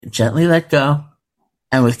gently let go,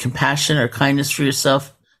 and with compassion or kindness for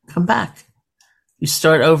yourself, come back. You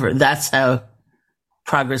start over. That's how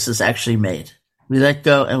progress is actually made. We let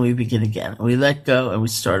go and we begin again. We let go and we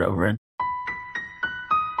start over.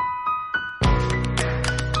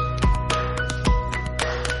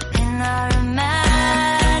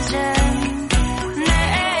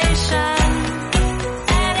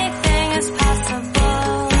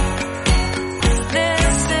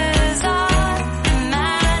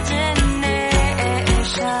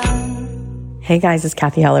 Hey guys, it's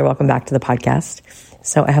Kathy Heller. Welcome back to the podcast.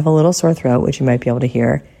 So I have a little sore throat, which you might be able to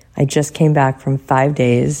hear. I just came back from 5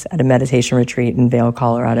 days at a meditation retreat in Vail,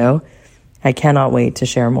 Colorado. I cannot wait to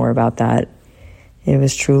share more about that. It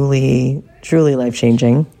was truly, truly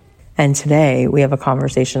life-changing. And today we have a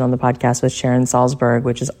conversation on the podcast with Sharon Salzberg,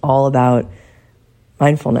 which is all about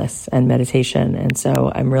mindfulness and meditation. And so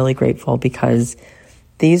I'm really grateful because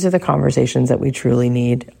these are the conversations that we truly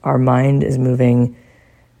need. Our mind is moving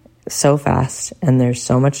so fast and there's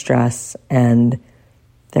so much stress and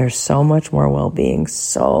there's so much more well-being,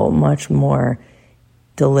 so much more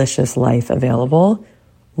delicious life available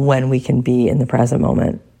when we can be in the present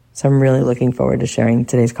moment. So I'm really looking forward to sharing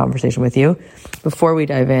today's conversation with you. Before we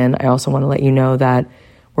dive in, I also want to let you know that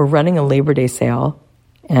we're running a Labor Day sale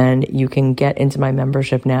and you can get into my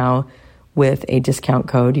membership now with a discount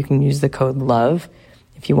code. You can use the code LOVE.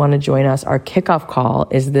 If you want to join us, our kickoff call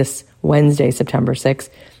is this Wednesday, September 6th.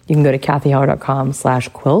 You can go to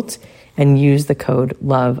kathyheller.com/quilt and use the code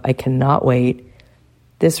LOVE. I cannot wait.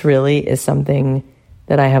 This really is something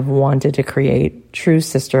that I have wanted to create, true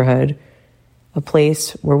sisterhood, a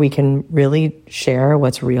place where we can really share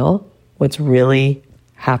what's real, what's really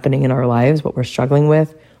happening in our lives, what we're struggling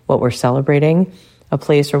with, what we're celebrating, a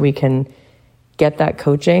place where we can get that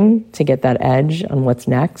coaching to get that edge on what's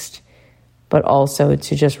next, but also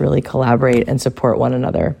to just really collaborate and support one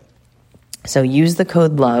another. So use the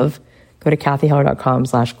code LOVE, go to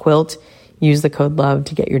kathyheller.com/quilt, use the code LOVE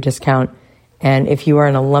to get your discount. And if you are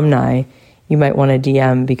an alumni, you might want to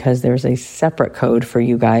DM because there's a separate code for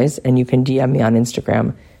you guys and you can DM me on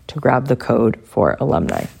Instagram to grab the code for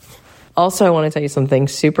alumni. Also, I want to tell you something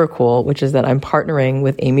super cool, which is that I'm partnering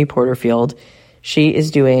with Amy Porterfield. She is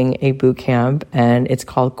doing a boot camp and it's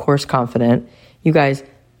called Course Confident. You guys,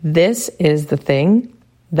 this is the thing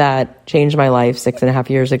that changed my life 6.5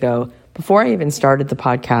 years ago. Before I even started the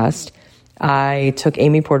podcast, I took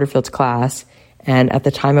Amy Porterfield's class, and at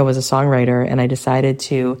the time I was a songwriter, and I decided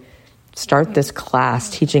to start this class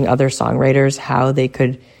teaching other songwriters how they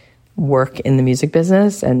could work in the music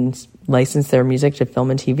business and license their music to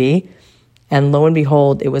film and TV. And lo and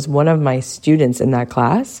behold, it was one of my students in that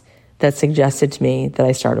class that suggested to me that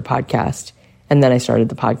I start a podcast, and then I started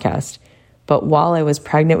the podcast. But while I was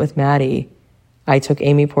pregnant with Maddie, I took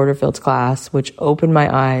Amy Porterfield's class, which opened my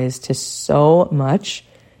eyes to so much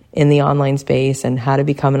in the online space and how to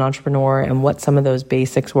become an entrepreneur and what some of those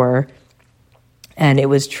basics were. And it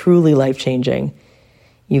was truly life-changing.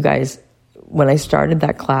 You guys, when I started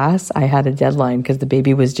that class, I had a deadline because the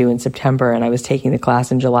baby was due in September and I was taking the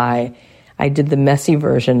class in July. I did the messy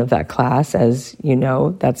version of that class. As you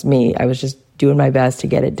know, that's me. I was just doing my best to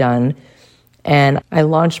get it done. And I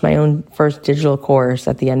launched my own first digital course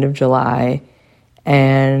at the end of July.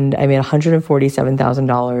 And I made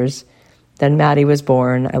 $147,000. Then Maddie was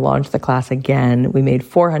born. I launched the class again. We made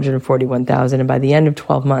 $441,000. And by the end of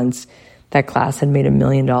 12 months, that class had made $1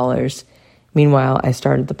 million. Meanwhile, I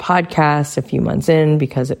started the podcast a few months in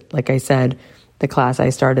because, like I said, the class I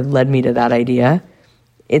started led me to that idea.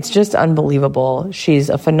 It's just unbelievable.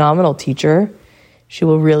 She's a phenomenal teacher. She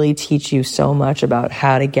will really teach you so much about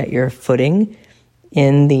how to get your footing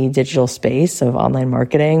in the digital space of online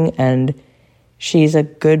marketing. And she's a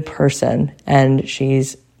good person and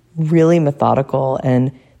she's really methodical,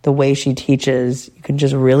 and the way she teaches, you can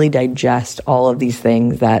just really digest all of these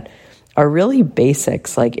things that are really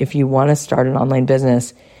basics. Like if you want to start an online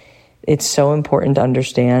business, it's so important to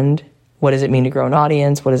understand, what does it mean to grow an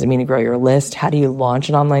audience? What does it mean to grow your list? How do you launch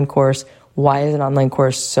an online course? Why is an online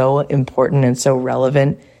course so important and so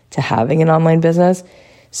relevant to having an online business?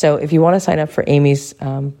 So if you want to sign up for Amy's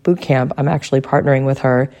bootcamp, I'm actually partnering with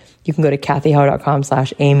her. You can go to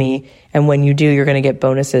kathyheller.com/Amy. And when you do, you're going to get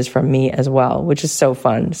bonuses from me as well, which is so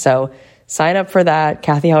fun. So sign up for that,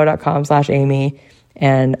 kathyheller.com/Amy.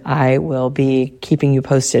 And I will be keeping you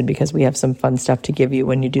posted because we have some fun stuff to give you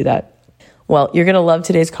when you do that. Well, you're going to love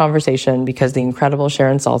today's conversation because the incredible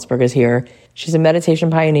Sharon Salzberg is here. She's a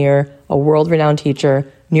meditation pioneer, a world-renowned teacher,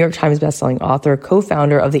 New York Times bestselling author,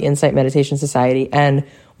 co-founder of the Insight Meditation Society, and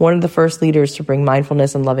one of the first leaders to bring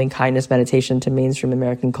mindfulness and loving kindness meditation to mainstream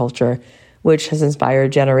American culture. which has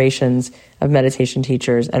inspired generations of meditation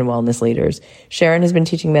teachers and wellness leaders. Sharon has been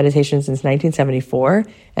teaching meditation since 1974,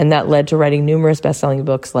 and that led to writing numerous best-selling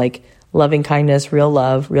books like Loving Kindness, Real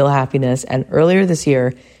Love, Real Happiness, and earlier this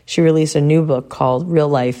year, she released a new book called Real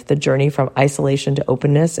Life, The Journey from Isolation to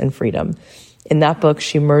Openness and Freedom. In that book,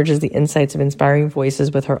 she merges the insights of inspiring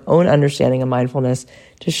voices with her own understanding of mindfulness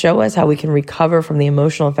to show us how we can recover from the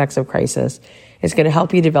emotional effects of crisis. It's going to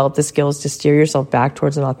help you develop the skills to steer yourself back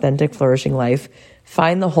towards an authentic, flourishing life,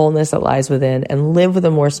 find the wholeness that lies within, and live with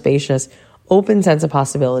a more spacious, open sense of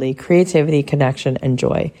possibility, creativity, connection, and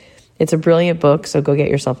joy. It's a brilliant book, so go get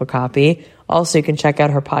yourself a copy. Also, you can check out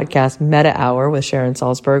her podcast, Meta Hour with Sharon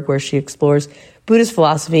Salzberg, where she explores Buddhist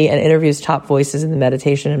philosophy and interviews top voices in the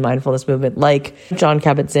meditation and mindfulness movement like Jon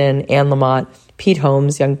Kabat-Zinn, Anne Lamott, Pete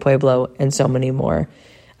Holmes, Young Pueblo, and so many more.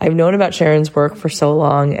 I've known about Sharon's work for so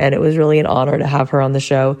long, and it was really an honor to have her on the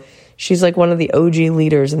show. She's like one of the OG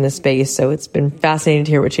leaders in this space, so it's been fascinating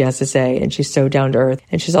to hear what she has to say, and she's so down to earth,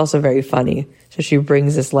 and she's also very funny, so she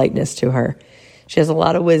brings this lightness to her. She has a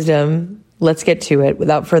lot of wisdom. Let's get to it.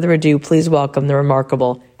 Without further adu, please welcome the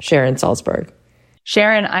remarkable Sharon Salzberg.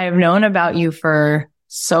 Sharon, I have known about you for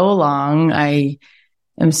so long. I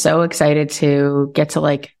am so excited to get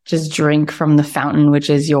to just drink from the fountain, which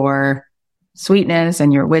is your sweetness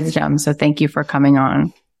and your wisdom. So thank you for coming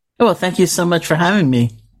on. Well, thank you so much for having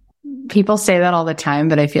me. People say that all the time,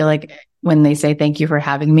 but I feel like when they say thank you for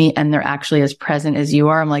having me and they're actually as present as you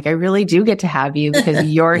are, I'm like, I really do get to have you because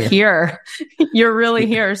you're here. You're really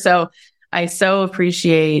here. So I so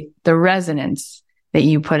appreciate the resonance that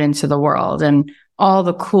you put into the world and all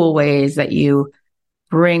the cool ways that you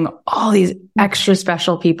bring all these extra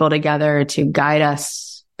special people together to guide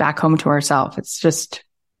us back home to ourselves. It's just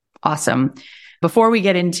awesome. Before we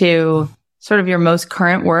get into sort of your most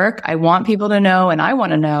current work, I want people to know, and I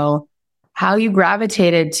want to know, how you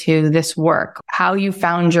gravitated to this work, how you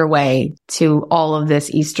found your way to all of this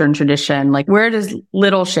Eastern tradition. Like, where does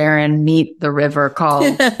little Sharon meet the river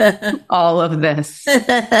called all of this?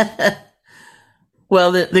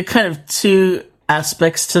 Well, there are kind of two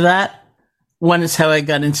aspects to that. One is how I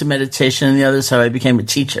got into meditation, and the other is how I became a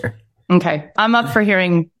teacher. Okay. I'm up for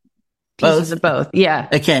hearing pieces of both. Yeah.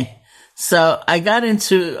 Okay. So I got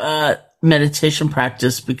into meditation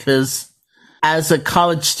practice because as a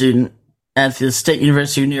college student at the State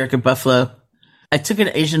University of New York at Buffalo, I took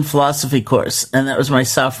an Asian philosophy course, and that was my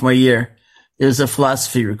sophomore year. It was a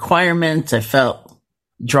philosophy requirement. I felt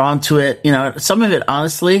drawn to it. Some of it,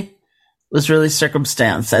 honestly, was really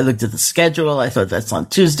circumstance. I looked at the schedule. I thought, that's on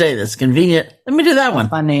Tuesday. That's convenient. Let me do that one.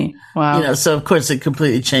 Funny. Wow. So of course it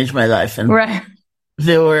completely changed my life. And right.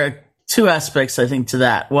 There were two aspects, I think, to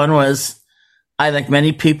that. One was I, like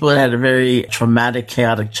many people, had a very traumatic,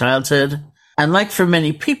 chaotic childhood. And like for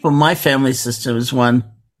many people, my family system is one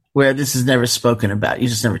where this is never spoken about. You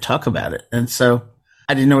just never talk about it. And so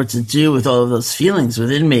I didn't know what to do with all of those feelings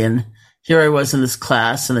within me. And here I was in this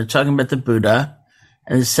class, and they're talking about the Buddha,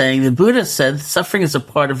 and they're saying the Buddha said suffering is a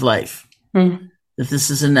part of life, that this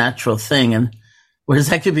is a natural thing. And whereas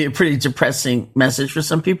that could be a pretty depressing message for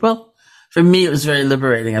some people, for me, it was very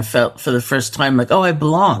liberating. I felt for the first time like, oh, I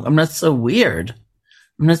belong. I'm not so weird.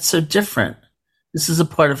 I'm not so different. This is a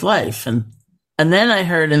part of life. And then I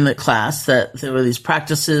heard in the class that there were these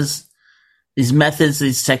practices, these methods,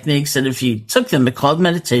 these techniques, and if you took them, they're called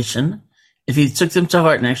meditation. If you took them to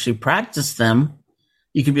heart and actually practiced them,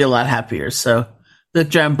 you could be a lot happier. So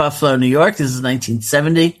looked around Buffalo, New York. This is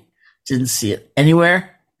 1970. Didn't see it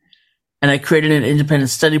anywhere. And I created an independent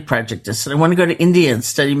study project. I said, I want to go to India and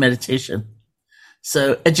study meditation.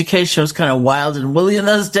 So education was kind of wild and woolly in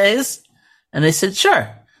those days. And they said, sure.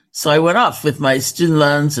 So I went off with my student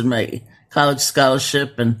loans and my college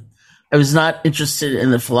scholarship. And I was not interested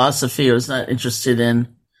in the philosophy. I was not interested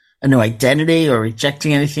in a new identity or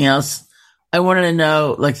rejecting anything else. I wanted to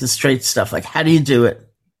know the straight stuff. Like, how do you do it?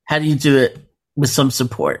 How do you do it with some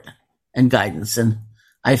support and guidance? And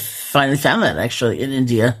I finally found that actually in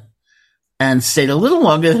India and stayed a little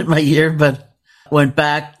longer than my year, but went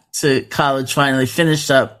back to college, finally finished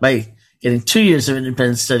up by getting 2 years of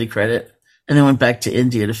independent study credit, and then went back to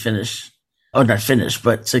India to finish, or not finish,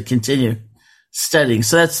 but to continue studying.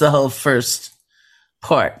 So that's the whole first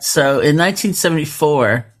part. So in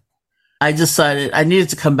 1974, I decided I needed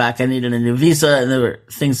to come back. I needed a new visa, and there were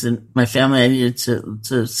things in my family I needed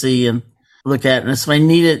to see and look at. And so I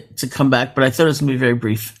needed to come back, but I thought it was going to be very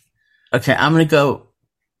brief. Okay, I'm going to go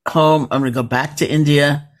home. I'm going to go back to India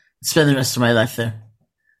and spend the rest of my life there.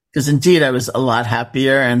 Because indeed, I was a lot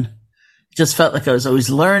happier and just felt like I was always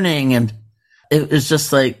learning. And it was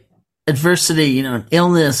just like adversity, and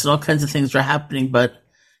illness and all kinds of things were happening, but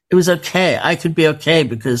it was okay. I could be okay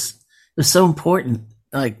because was so important,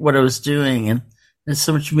 like what I was doing, and there's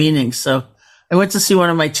so much meaning. So I went to see one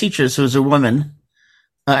of my teachers who was a woman.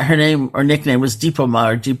 Her name or nickname was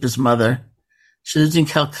Deepama, or Deepa's mother. She lived in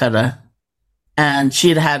Calcutta, and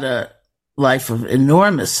she had a life of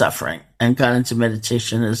enormous suffering and got into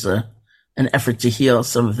meditation as an effort to heal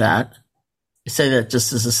some of that. I say that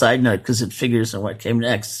just as a side note because it figures in what came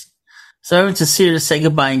next. So I went to see her to say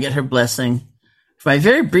goodbye and get her blessing for my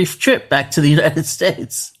very brief trip back to the United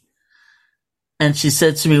States. And she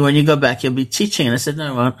said to me, when you go back, you'll be teaching. And I said,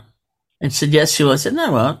 no, I won't. And she said, yes, you will. I said, no, I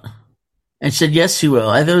won't. And she said, yes, you will.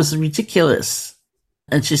 I thought it was ridiculous.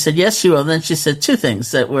 And she said, yes, you will. And then she said two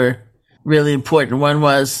things that were really important. One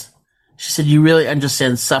was, she said, you really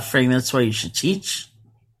understand suffering. That's why you should teach.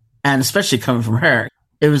 And especially coming from her,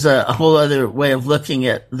 it was a whole other way of looking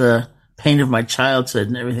at the pain of my childhood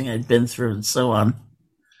and everything I'd been through and so on.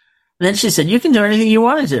 And then she said, you can do anything you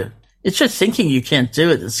want to do. It's your thinking you can't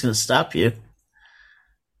do it that's going to stop you.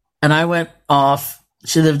 And I went off.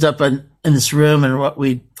 She lived up in this room in what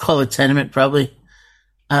we call a tenement, probably.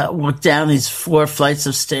 Walked down these 4 flights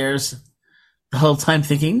of stairs the whole time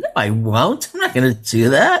thinking, no, I won't. I'm not going to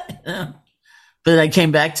do that. You know? But I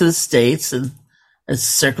came back to the States, and as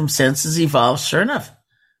circumstances evolved, sure enough,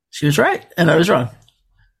 she was right and I was wrong.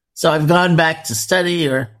 So I've gone back to study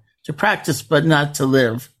or to practice, but not to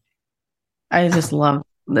live. I just love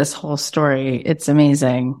this whole story. It's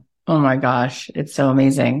amazing. Oh my gosh, it's so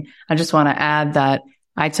amazing. I just want to add that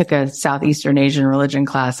I took a Southeastern Asian religion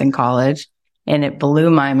class in college, and it blew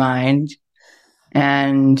my mind.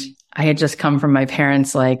 And I had just come from my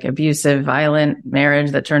parents' like abusive, violent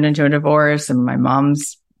marriage that turned into a divorce, and my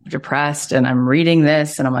mom's depressed, and I'm reading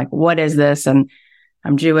this and I'm like, what is this? And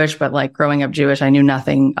I'm Jewish, but like growing up Jewish, I knew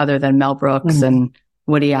nothing other than Mel Brooks and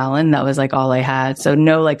Woody Allen. That was like all I had. So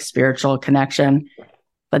no like spiritual connection.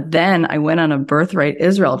 But then I went on a Birthright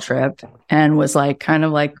Israel trip and was like, kind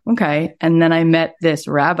of like, okay. And then I met this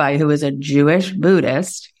rabbi who was a Jewish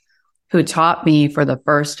Buddhist who taught me for the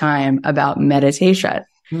first time about meditation.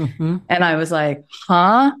 Mm-hmm. And I was like,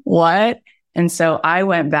 huh, what? And so I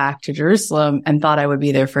went back to Jerusalem and thought I would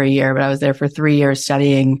be there for a year, but I was there for 3 years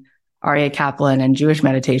studying R.A. Kaplan and Jewish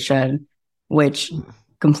meditation, which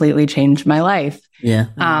completely changed my life.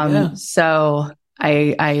 Yeah. So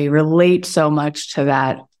I relate so much to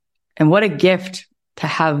that. And what a gift to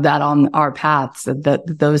have that on our paths, that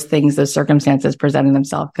those things, those circumstances presenting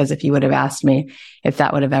themselves. Because if you would have asked me if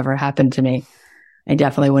that would have ever happened to me, I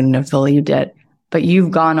definitely wouldn't have believed it. But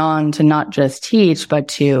you've gone on to not just teach, but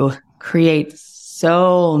to create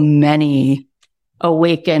so many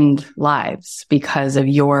awakened lives because of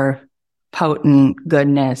your potent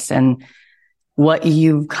goodness and what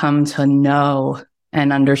you've come to know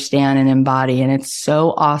and understand and embody. And it's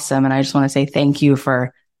so awesome. And I just want to say thank you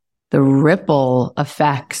for the ripple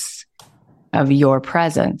effects of your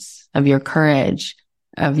presence, of your courage,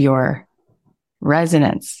 of your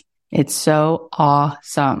resonance. It's so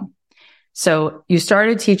awesome. So you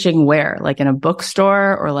started teaching where? Like in a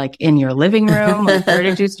bookstore or like in your living room? Like where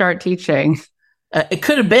did you start teaching? It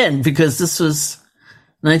could have been, because this was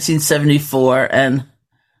 1974. And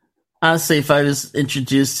honestly, if I was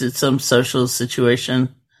introduced to some social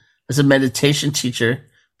situation as a meditation teacher,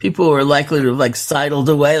 people were likely to have like sidled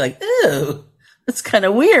away like, ew, that's kind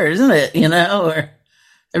of weird, isn't it? You know, or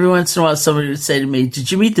every once in a while somebody would say to me,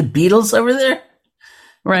 did you meet the Beatles over there?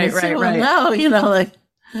 Right. No, you know, like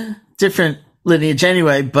different lineage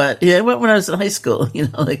anyway. But yeah, I went when I was in high school, you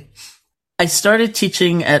know, like I started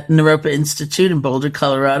teaching at Naropa Institute in Boulder,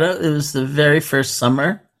 Colorado. It was the very first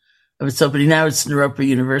summer of its opening. Now it's Naropa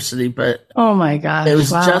University, but oh my gosh, it was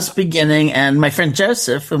just beginning. And my friend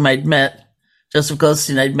Joseph, whom I'd met, Joseph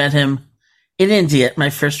Goldstein, I'd met him in India at my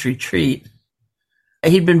first retreat.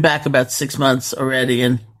 He'd been back about 6 months already.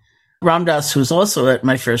 And Ram Dass, who was also at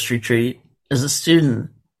my first retreat as a student,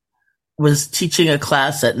 was teaching a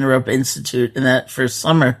class at Naropa Institute in that first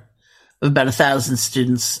summer of about 1,000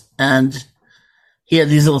 students. And he had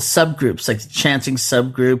these little subgroups, like the chanting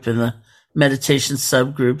subgroup and the meditation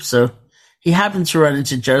subgroup. So he happened to run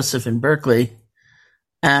into Joseph in Berkeley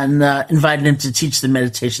and invited him to teach the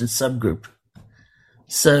meditation subgroup.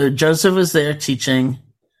 So Joseph was there teaching.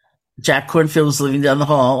 Jack Cornfield was living down the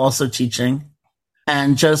hall, also teaching.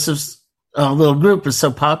 And Joseph's little group was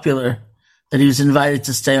so popular that he was invited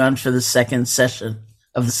to stay on for the second session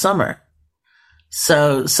of the summer.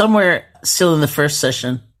 So somewhere still in the first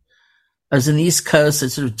session, I was in the East Coast.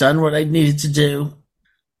 I'd sort of done what I needed to do.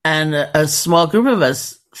 And a small group of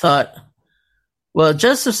us thought, well,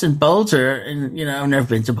 Joseph's in Boulder, and, you know, I've never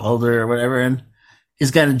been to Boulder or whatever, and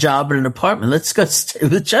he's got a job in an apartment. Let's go stay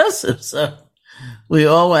with Joseph. So We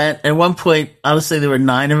all went. At one point, honestly, there were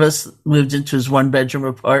 9 of us moved into his 1-bedroom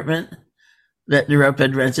apartment that Europe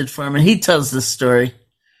had rented for him. And he tells this story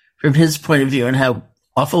from his point of view and how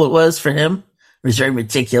awful it was for him. He's very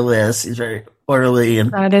meticulous. He's very orderly.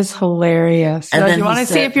 And that is hilarious. So do you want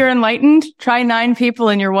to see if you're enlightened? Try 9 people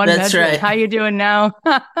in your 1 bedroom. Right. How you doing now?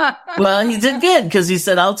 Well, he did good because he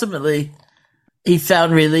said ultimately he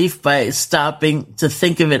found relief by stopping to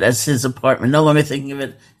think of it as his apartment, no longer thinking of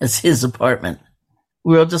it as his apartment.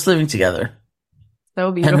 We were all just living together.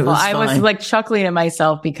 So beautiful. I was like chuckling at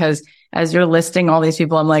myself because as you're listing all these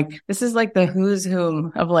people, I'm like, this is like the who's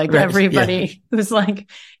whom of like everybody who's like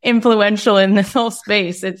influential in this whole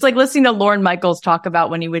space. It's like listening to Lorne Michaels talk about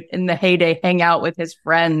when he would in the heyday hang out with his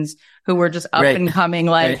friends who were just up and coming,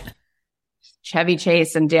 like Chevy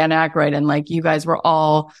Chase and Dan Aykroyd. And like, you guys were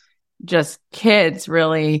all just kids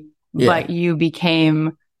really, but you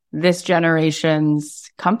became this generation's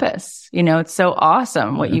compass. You know, it's so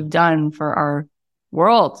awesome what you've done for our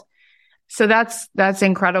world. So that's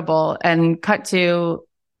incredible. And cut to,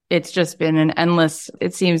 it's just been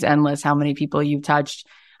it seems endless how many people you've touched.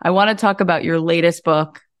 I want to talk about your latest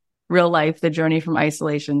book, Real Life, The Journey from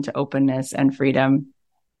Isolation to Openness and Freedom.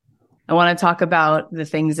 I want to talk about the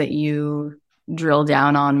things that you drill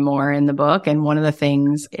down on more in the book. And one of the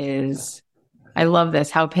things is, I love this,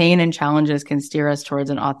 how pain and challenges can steer us towards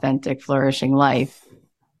an authentic, flourishing life.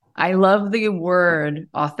 I love the word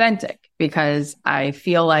authentic because I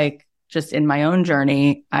feel like just in my own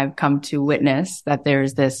journey, I've come to witness that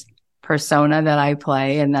there's this persona that I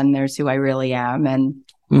play and then there's who I really am. And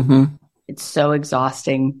it's so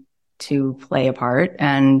exhausting to play a part.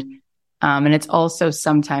 And it's also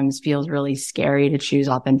sometimes feels really scary to choose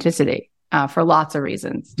authenticity for lots of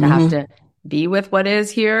reasons, to have to be with what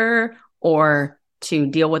is here or to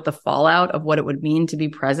deal with the fallout of what it would mean to be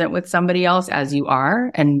present with somebody else as you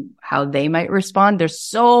are and how they might respond. There's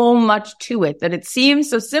so much to it that it seems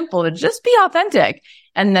so simple to just be authentic.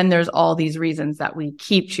 And then there's all these reasons that we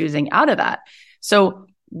keep choosing out of that. So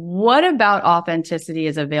what about authenticity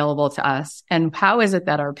is available to us? And how is it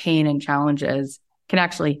that our pain and challenges can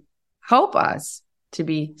actually help us to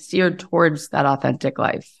be steered towards that authentic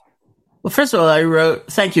life? Well, first of all,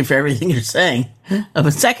 thank you for everything you're saying.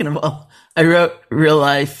 But second of all, I wrote Real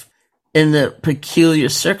Life in the peculiar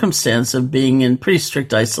circumstance of being in pretty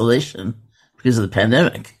strict isolation because of the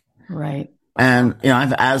pandemic. Right. And, I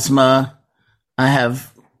have asthma. I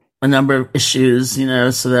have a number of issues,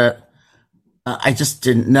 so that I just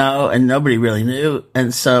didn't know and nobody really knew.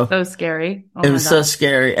 And so scary. It was so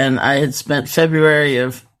scary. And I had spent February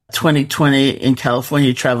of 2020 in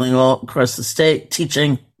California, traveling all across the state,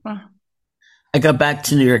 teaching. I got back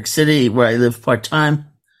to New York City where I live part-time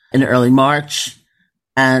in early March,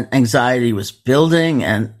 and anxiety was building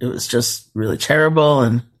and it was just really terrible.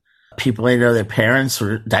 And people I know, their parents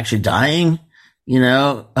were actually dying, in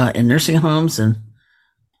nursing homes. And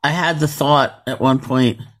I had the thought at one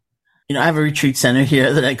point, I have a retreat center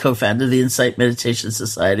here that I co-founded, the Insight Meditation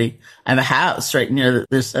Society. I have a house right near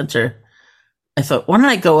the center. I thought, why don't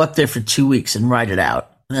I go up there for 2 weeks and ride it out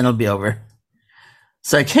and then it'll be over.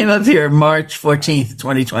 So I came up here March 14th,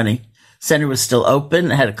 2020. Center was still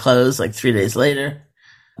open. It had to close like 3 days later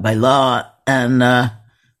by law. And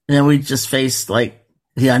then we just faced like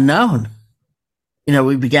the unknown.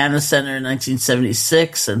 We began the center in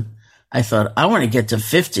 1976 and I thought, I want to get to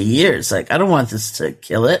 50 years. Like, I don't want this to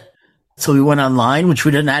kill it. So we went online, which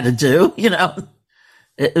we didn't know how to do,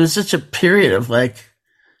 It was such a period of like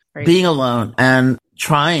being alone and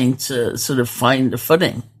trying to sort of find a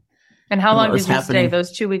footing. And how long did you stay?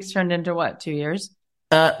 Those 2 weeks turned into what, 2 years?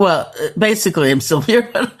 Well, basically, I'm still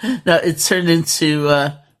here. No, it turned into,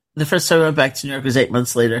 the first time I went back to New York was 8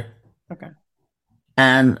 months later. Okay.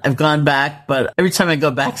 And I've gone back, but every time I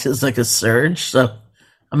go back, there's like a surge. So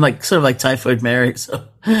I'm like, sort of like Typhoid Mary. So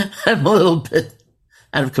I'm a little bit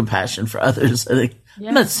out of compassion for others. I think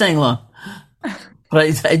I'm not staying long,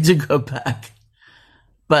 but I do go back.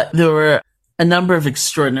 But there were a number of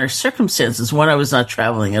extraordinary circumstances. One, I was not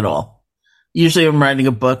traveling at all. Usually when I'm writing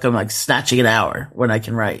a book, I'm like snatching an hour when I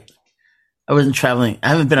can write. I wasn't traveling. I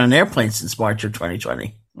haven't been on an airplane since March of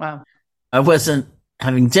 2020. Wow. I wasn't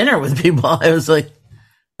having dinner with people. I was like,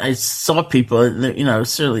 I saw people, I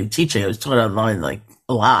was certainly teaching. I was taught online like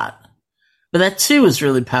a lot. But that too was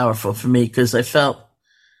really powerful for me because I felt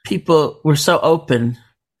people were so open.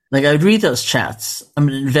 Like I would read those chats. I'm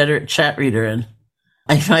an inveterate chat reader and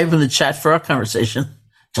I open the chat for our conversation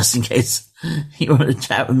just in case you want to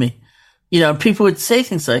chat with me. People would say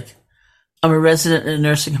things like, I'm a resident in a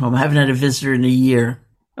nursing home. I haven't had a visitor in a year.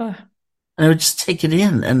 And I would just take it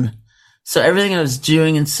in. And So everything I was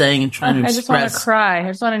doing and saying and trying to express. I just want to cry. I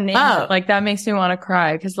just want to name it. Like, that makes me want to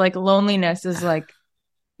cry, because like loneliness is like,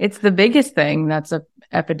 it's the biggest thing that's a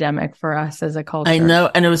epidemic for us as a culture. I know.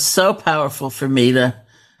 And it was so powerful for me to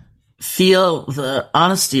feel the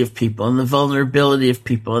honesty of people and the vulnerability of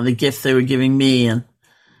people and the gift they were giving me, and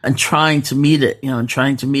trying to meet it, and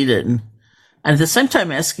trying to meet it. And at the same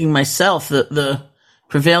time asking myself, the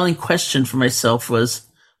prevailing question for myself was,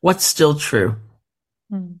 what's still true?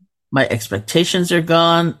 My expectations are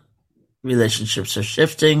gone. Relationships are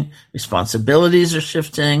shifting. Responsibilities are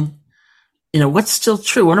shifting. What's still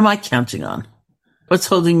true? What am I counting on? What's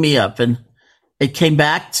holding me up? And it came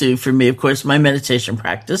back to, for me, of course, my meditation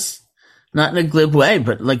practice, not in a glib way,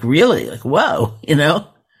 but like really, like, whoa,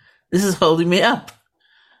 this is holding me up.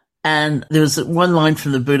 And there was one line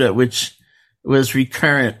from the Buddha, which was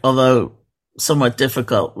recurrent, although somewhat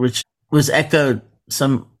difficult, which was echoed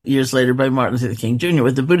some years later by Martin Luther King Jr.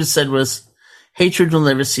 What the Buddha said was, hatred will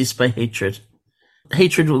never cease by hatred.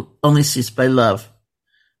 Hatred will only cease by love.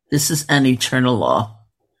 This is an eternal law.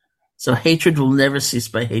 So hatred will never cease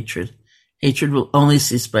by hatred. Hatred will only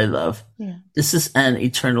cease by love. Yeah. This is an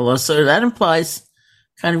eternal law. So that implies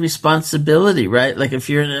kind of responsibility, right? Like if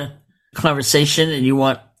you're in a conversation and you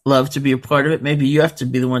want love to be a part of it, maybe you have to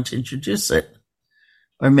be the one to introduce it.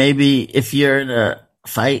 Or maybe if you're in a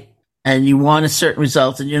fight and you want a certain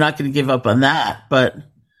result and you're not going to give up on that, but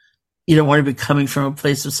you don't want to be coming from a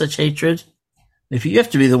place of such hatred, maybe you have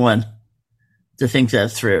to be the one to think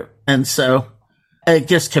that through. And so it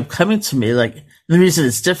just kept coming to me. Like, the reason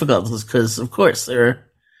it's difficult is because, of course, there are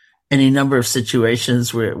any number of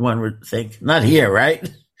situations where one would think, not here,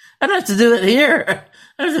 right? I don't have to do that here.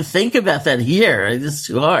 I don't have to think about that here. It's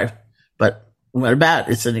too hard. But what about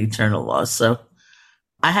it's an eternal law? So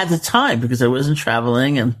I had the time because I wasn't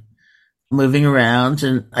traveling and moving around,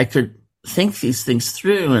 and I could think these things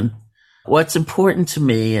through and what's important to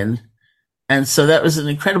me. And so that was an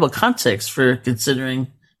incredible context for considering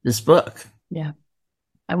this book. Yeah.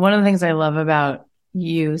 And one of the things I love about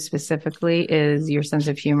you specifically is your sense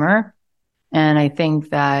of humor. And I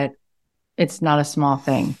think that it's not a small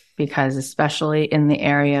thing, because especially in the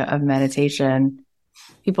area of meditation,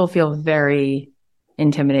 people feel very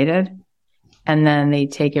intimidated and then they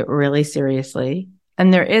take it really seriously.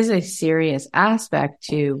 And there is a serious aspect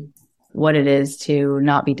to what it is to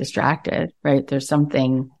not be distracted, right? There's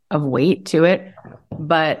something of weight to it.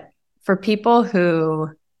 But for people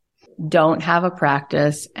who don't have a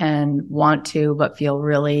practice and want to, but feel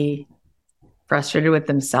really frustrated with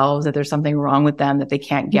themselves, that there's something wrong with them, that they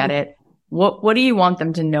can't get it, what do you want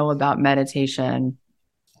them to know about meditation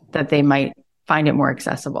that they might find it more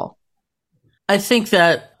accessible? I think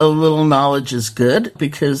that a little knowledge is good,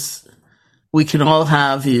 because we can all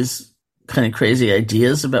have these kind of crazy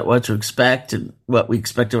ideas about what to expect and what we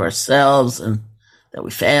expect of ourselves, and that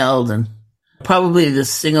we failed. And probably the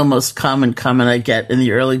single most common comment I get in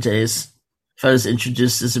the early days, if I was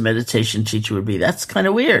introduced as a meditation teacher, would be, that's kind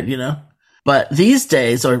of weird, But these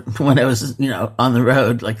days, or when I was, on the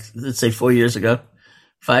road, like let's say 4 years ago,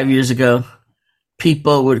 5 years ago,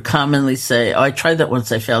 people would commonly say, oh, I tried that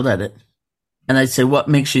once, I failed at it. And I'd say, what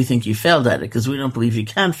makes you think you failed at it? Because we don't believe you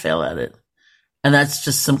can fail at it. And that's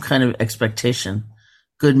just some kind of expectation.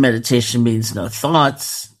 Good meditation means no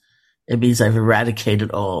thoughts. It means I've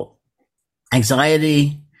eradicated all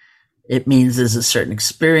anxiety. It means there's a certain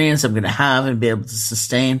experience I'm going to have and be able to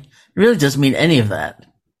sustain. It really doesn't mean any of that.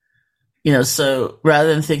 So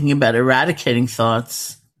rather than thinking about eradicating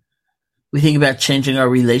thoughts, we think about changing our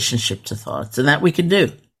relationship to thoughts, and that we can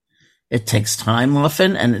do. It takes time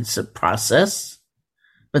often, and it's a process,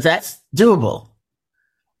 but that's doable.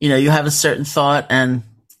 You have a certain thought, and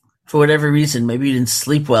for whatever reason, maybe you didn't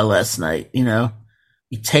sleep well last night,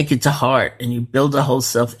 you take it to heart and you build a whole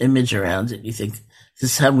self-image around it. You think,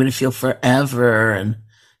 this is how I'm going to feel forever. And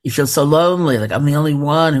you feel so lonely, like I'm the only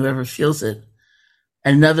one who ever feels it.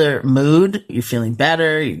 Another mood, you're feeling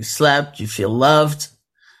better, you slept, you feel loved,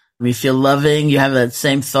 you feel loving, you have that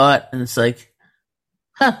same thought, and it's like,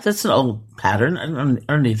 that's an old pattern. I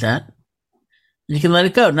don't need that. And you can let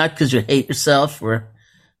it go, not because you hate yourself or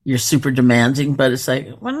you're super demanding, but it's like,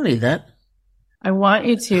 I don't need that. I want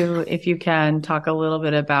you to, if you can, talk a little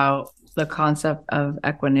bit about the concept of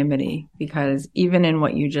equanimity, because even in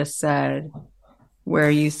what you just said, where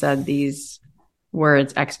you said these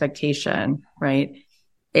words, expectation, right?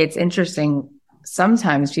 It's interesting.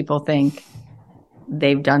 Sometimes people think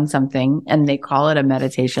they've done something and they call it a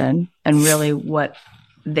meditation. And really what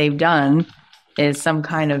they've done is some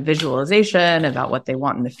kind of visualization about what they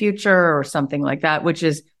want in the future or something like that, which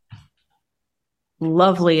is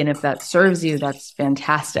lovely. And if that serves you, that's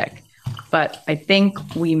fantastic. But I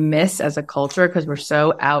think we miss as a culture, because we're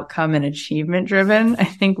so outcome and achievement driven. I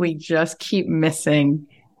think we just keep missing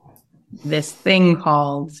this thing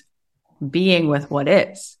called being with what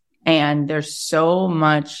is. And there's so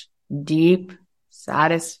much deep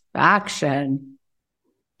satisfaction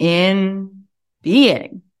in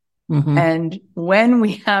being. Mm-hmm. And when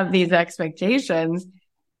we have these expectations,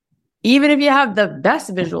 even if you have the best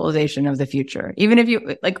visualization of the future, even if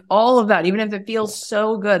you like all of that, even if it feels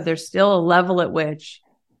so good, there's still a level at which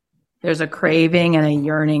there's a craving and a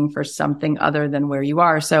yearning for something other than where you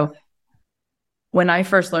are. So when I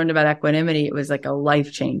first learned about equanimity, it was like a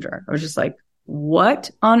life changer. I was just like, what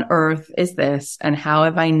on earth is this? And how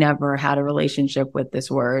have I never had a relationship with this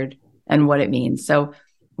word and what it means? So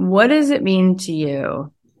what does it mean to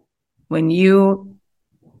you when you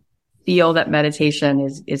feel that meditation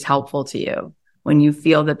is helpful to you, when you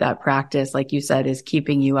feel that practice, like you said, is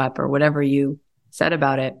keeping you up, or whatever you said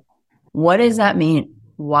about it? What does that mean?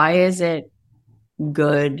 Why is it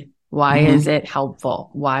good? Why is it helpful?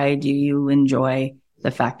 Why do you enjoy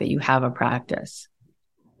the fact that you have a practice?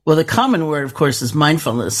 Well, the common word, of course, is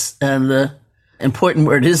mindfulness. And the important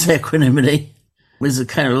word is equanimity, which is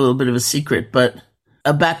kind of a little bit of a secret. But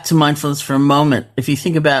back to mindfulness for a moment. If you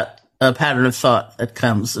think about a pattern of thought that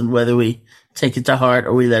comes, and whether we take it to heart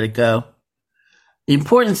or we let it go, the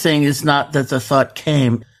important thing is not that the thought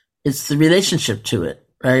came, it's the relationship to it,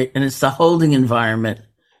 right? And it's the holding environment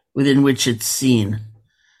within which it's seen.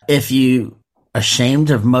 If you are ashamed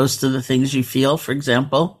of most of the things you feel, for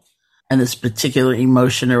example, and this particular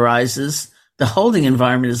emotion arises, the holding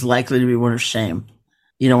environment is likely to be one of shame.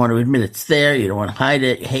 You don't want to admit it's there. You don't want to hide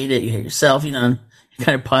it. You hate yourself, and you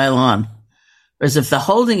kind of pile on. Whereas if the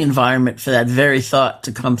holding environment for that very thought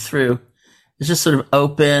to come through is just sort of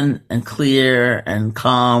open and clear and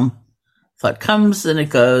calm, thought comes and it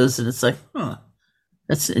goes, and it's like,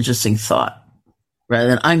 that's an interesting thought. Rather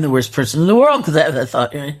than, I'm the worst person in the world because I have that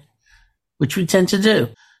thought, which we tend to do.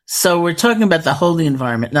 So we're talking about the holding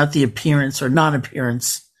environment, not the appearance or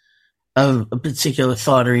non-appearance of a particular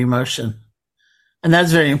thought or emotion. And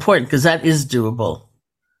that's very important because that is doable.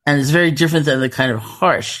 And it's very different than the kind of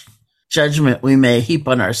harsh judgment we may heap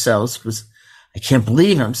on ourselves, because I can't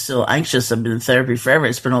believe I'm still anxious. I've been in therapy forever.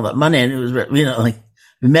 I spent all that money, and it was, like,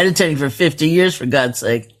 been meditating for 50 years, for God's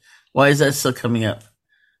sake. Why is that still coming up?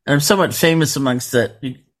 And I'm somewhat famous amongst that.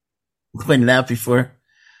 You pointed out before.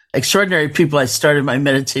 Extraordinary people I started my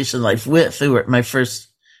meditation life with, who were at my first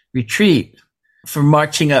retreat, for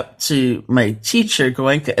marching up to my teacher,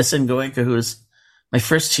 Goenka, S.N. Goenka, who was my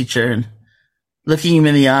first teacher, and looking him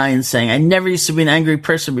in the eye and saying, I never used to be an angry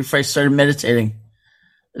person before I started meditating,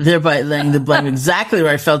 thereby laying the blame exactly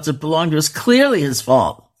where I felt it belonged. It was clearly his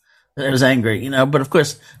fault that I was angry, but of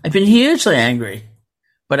course I've been hugely angry,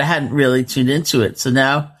 but I hadn't really tuned into it. So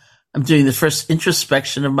now I'm doing the first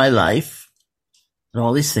introspection of my life, and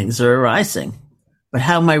all these things are arising. But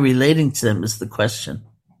how am I relating to them is the question.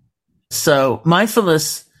 So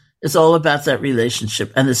mindfulness is all about that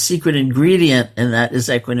relationship, and the secret ingredient in that is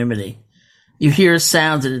equanimity. You hear a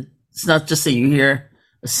sound, and it's not just that you hear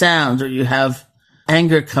a sound or you have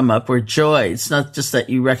anger come up or joy. It's not just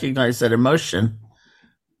that you recognize that emotion,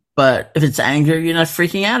 but if it's anger, you're not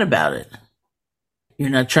freaking out about it.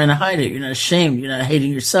 You're not trying to hide it. You're not ashamed. You're not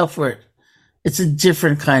hating yourself for it. It's a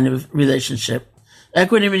different kind of relationship.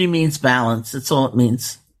 Equanimity means balance. That's all it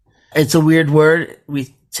means. It's a weird word.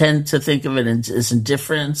 We tend to think of it as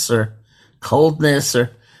indifference or coldness,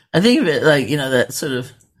 or I think of it like, that sort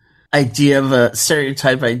of idea of a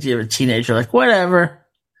stereotype idea of a teenager, like whatever,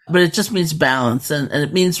 but it just means balance. And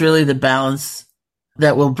it means really the balance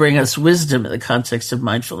that will bring us wisdom in the context of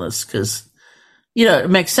mindfulness. Cause, it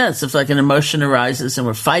makes sense. If like an emotion arises and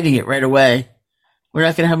we're fighting it right away, we're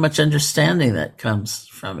not going to have much understanding that comes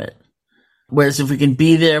from it. Whereas if we can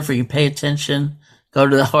be there, if we can pay attention, go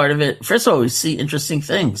to the heart of it, first of all, we see interesting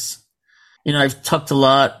things. I've talked a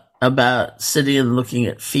lot about sitting and looking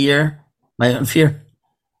at fear, my own fear.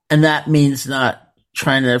 And that means not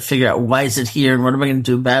trying to figure out why is it here and what am I going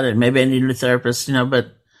to do about it? Maybe I need a therapist,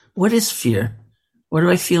 but what is fear? What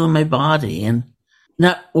do I feel in my body? And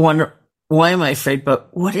not wonder, why am I afraid, but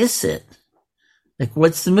what is it? Like,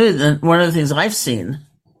 what's the mood? And one of the things I've seen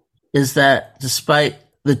is that despite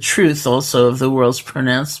the truth also of the world's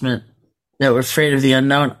pronouncement that we're afraid of the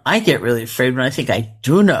unknown, I get really afraid when I think I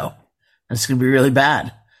do know. And it's going to be really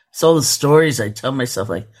bad. It's all the stories I tell myself,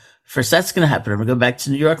 like, first, that's going to happen. I'm going to go back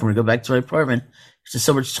to New York. I'm going to go back to my apartment. There's just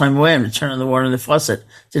so much time away. I'm going to turn on the water in the faucet.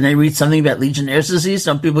 Didn't I read something about Legionnaire's disease?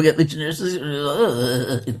 Some people get Legionnaire's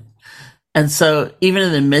disease. And so even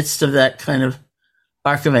in the midst of that kind of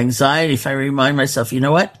arc of anxiety, if I remind myself, you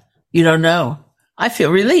know what? You don't know. I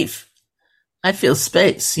feel relief. I feel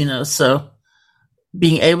space, so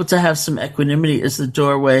being able to have some equanimity is the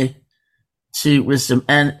doorway to wisdom.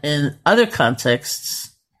 And in other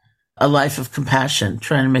contexts, a life of compassion,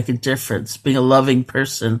 trying to make a difference, being a loving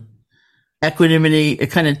person. Equanimity, it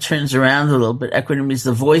kind of turns around a little bit. Equanimity is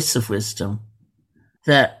the voice of wisdom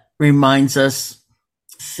that reminds us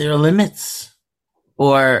there are limits,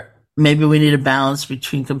 or maybe we need a balance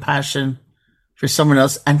between compassion for someone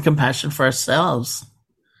else and compassion for ourselves.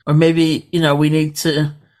 Or maybe, we need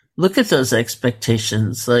to look at those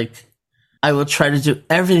expectations. Like, I will try to do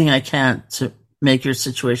everything I can to make your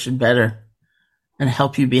situation better and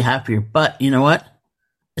help you be happier. But you know what?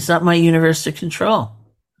 It's not my universe to control.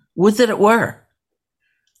 Would that it were.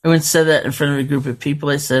 I once said that in front of a group of people.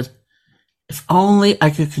 I said, if only I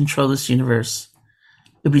could control this universe,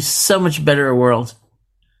 it would be so much better a world.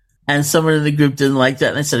 And someone in the group didn't like that.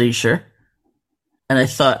 And I said, are you sure? And I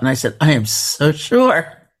thought, and I said, I am so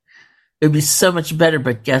sure. It would be so much better.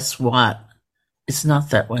 But guess what? It's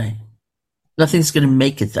not that way. Nothing's going to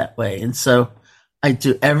make it that way. And so I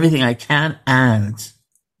do everything I can, and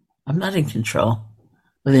I'm not in control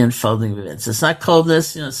of the unfolding of events. It's not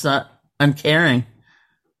coldness, it's not uncaring,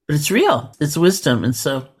 but it's real. It's wisdom. And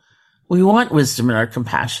so we want wisdom in our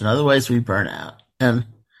compassion. Otherwise we burn out and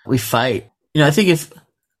we fight. I think if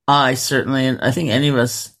I certainly, and I think any of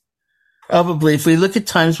us probably, if we look at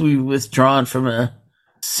times we've withdrawn from a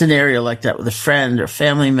scenario like that with a friend or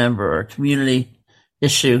family member or a community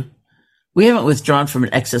issue, we haven't withdrawn from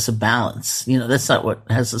an excess of balance. That's not what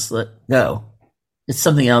has us let go. It's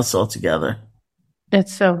something else altogether.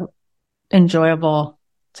 It's so enjoyable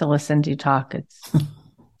to listen to you talk.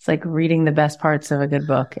 It's like reading the best parts of a good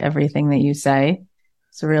book. Everything that you say,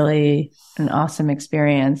 it's really an awesome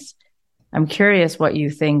experience. I'm curious what you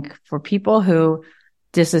think for people who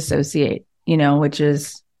disassociate, which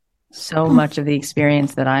is so much of the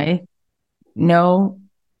experience that I know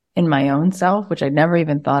in my own self, which I never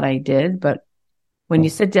even thought I did. But when you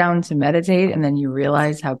sit down to meditate and then you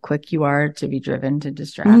realize how quick you are to be driven to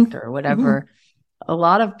distract or whatever, a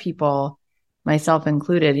lot of people, myself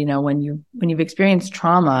included, when you've experienced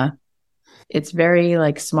trauma, it's very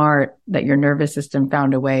smart that your nervous system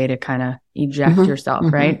found a way to kind of eject yourself,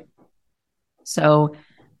 right? So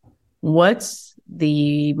what's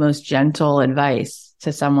the most gentle advice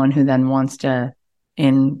to someone who then wants to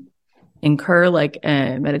incur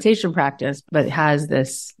a meditation practice, but has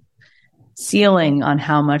this ceiling on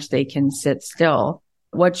how much they can sit still?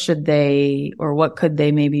 What should they, or what could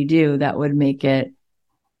they maybe do that would make it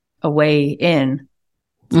a way in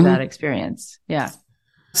to that experience? Yeah.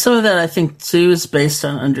 Some of that I think too is based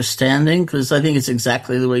on understanding, because I think it's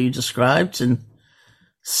exactly the way you described. And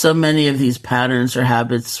so many of these patterns or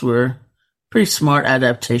habits were pretty smart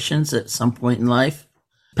adaptations at some point in life,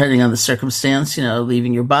 depending on the circumstance,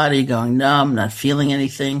 leaving your body, going numb, not feeling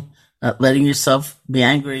anything, not letting yourself be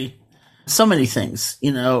angry. So many things,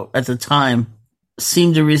 at the time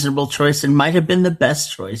seemed a reasonable choice and might have been the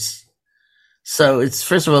best choice. So it's,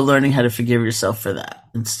 first of all, learning how to forgive yourself for that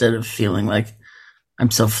instead of feeling like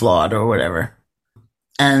I'm so flawed or whatever.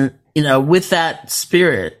 And, with that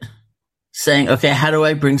spirit, saying, okay, how do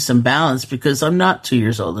I bring some balance? Because I'm not 2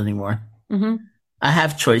 years old anymore. I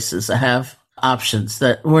have choices. I have options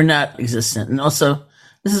that were not existent. And also,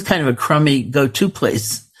 this is kind of a crummy go-to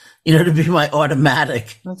place, to be my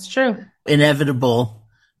automatic. That's true. Inevitable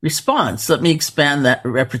response. Let me expand that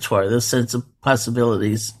repertoire, those sense of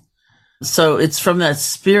possibilities. So it's from that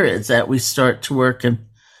spirit that we start to work. And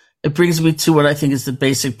it brings me to what I think is the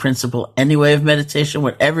basic principle anyway of meditation,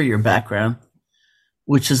 whatever your background,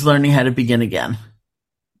 which is learning how to begin again.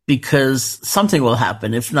 Because something will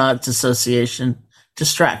happen, if not dissociation,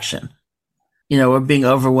 distraction. We're being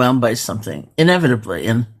overwhelmed by something, inevitably.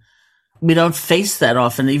 And we don't face that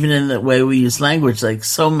often, even in the way we use language, like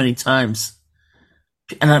so many times.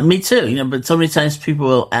 And me too, but so many times people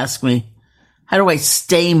will ask me, how do I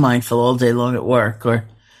stay mindful all day long at work? Or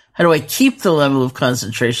how do I keep the level of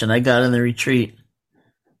concentration I got in the retreat?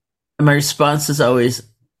 And my response is always,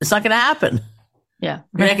 it's not going to happen. Yeah.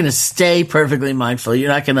 You're not going to stay perfectly mindful. You're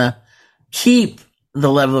not going to keep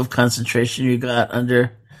the level of concentration you got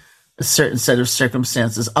under a certain set of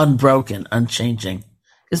circumstances unbroken, unchanging.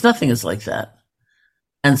 Because nothing is like that.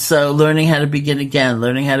 And so learning how to begin again,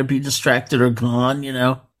 learning how to be distracted or gone,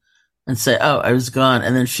 and say, oh, I was gone,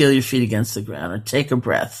 and then feel your feet against the ground or take a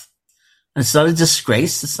breath. And it's not a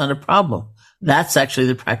disgrace. It's not a problem. That's actually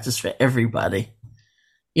the practice for everybody.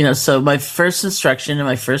 So my first instruction in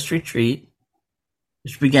my first retreat,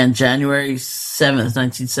 which began January 7th,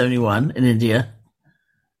 1971 in India,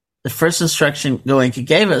 the first instruction Goenka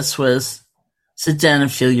gave us was sit down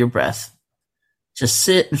and feel your breath. just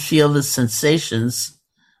sit and feel the sensations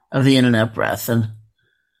of the in and out breath. And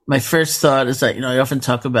my first thought is that, I often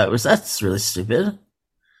talk about that's really stupid.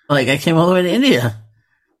 Like, I came all the way to India.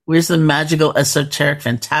 Where's the magical, esoteric,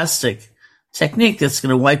 fantastic technique that's going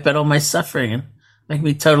to wipe out all my suffering and make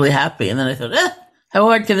me totally happy? And then I thought, how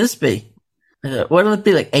hard can this be? I thought, what'll it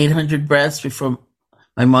be, like 800 breaths before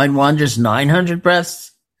my mind wanders 900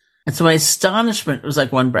 breaths? And to my astonishment, it was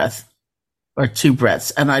like one breath or two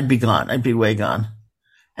breaths, and I'd be gone. I'd be way gone.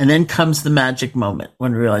 And then comes the magic moment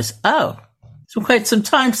when I realize, it's been quite some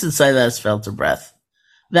time since I last felt a breath.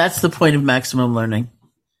 That's the point of maximum learning.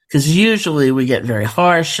 Because usually we get very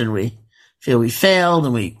harsh and we feel we failed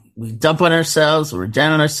and we dump on ourselves or we're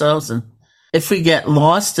down on ourselves. And if we get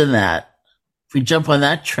lost in that, if we jump on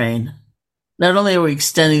that train, not only are we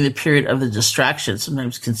extending the period of the distraction,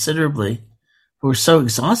 sometimes considerably, but we're so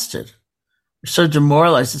exhausted. We're so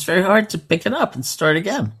demoralized. It's very hard to pick it up and start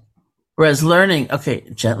again. Whereas learning,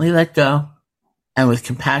 gently let go. And with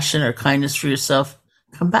compassion or kindness for yourself,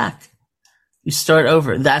 come back. You start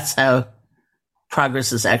over. That's how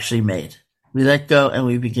progress is actually made. We let go and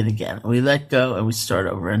we begin again. We let go and we start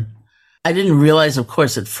over. And I didn't realize, of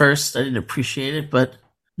course, at first, I didn't appreciate it, but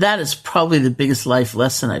that is probably the biggest life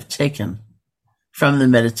lesson I've taken from the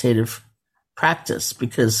meditative practice,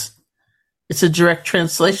 because it's a direct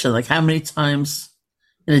translation. Like, how many times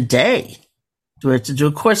in a day do we have to do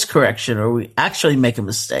a course correction, or we actually make a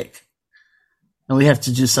mistake and we have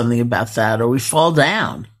to do something about that, or we fall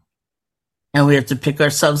down and we have to pick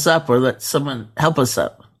ourselves up or let someone help us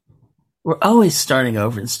up. We're always starting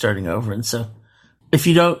over and starting over. And so if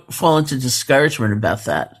you don't fall into discouragement about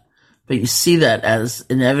that, but you see that as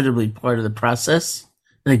inevitably part of the process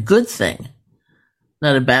and a good thing,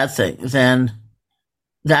 not a bad thing, then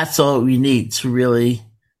that's all we need to really,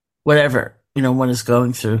 whatever, one is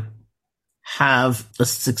going through, have a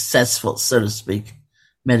successful, so to speak,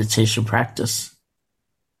 meditation practice.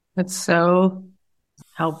 That's so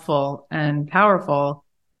helpful and powerful,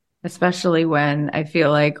 especially when I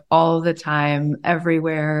feel like all the time,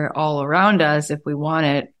 everywhere, all around us, if we want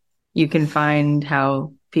it, you can find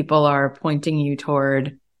how people are pointing you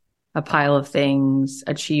toward a pile of things,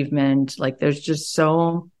 achievement. Like, there's just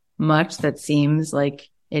so much that seems like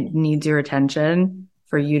it needs your attention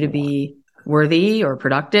for you to be worthy or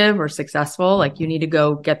productive or successful. Like, you need to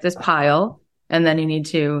go get this pile, and then you need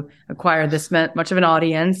to acquire this much of an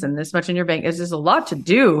audience and this much in your bank. It's just a lot to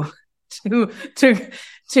do to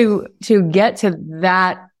get to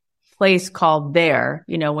that place called there,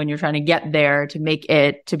 when you're trying to get there, to make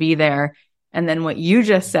it, to be there. And then what you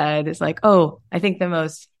just said is like, I think the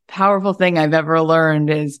most powerful thing I've ever learned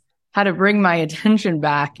is how to bring my attention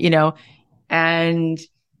back, and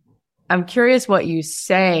I'm curious what you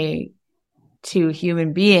say to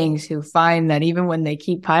human beings who find that even when they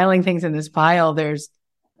keep piling things in this pile, there's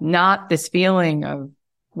not this feeling of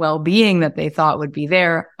well-being that they thought would be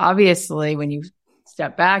there. Obviously, when you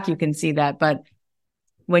step back, you can see that. But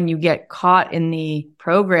when you get caught in the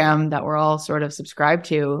program that we're all sort of subscribed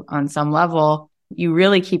to on some level, you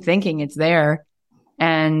really keep thinking it's there.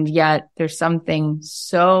 And yet there's something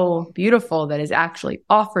so beautiful that is actually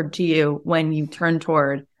offered to you when you turn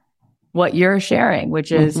toward what you're sharing,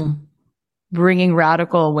 which is bringing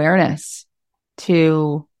radical awareness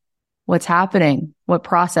to what's happening, what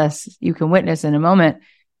process you can witness in a moment.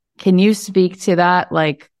 Can you speak to that,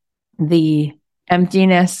 like the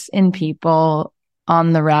emptiness in people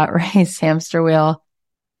on the rat race hamster wheel,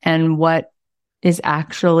 and what is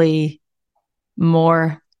actually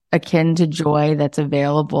more akin to joy that's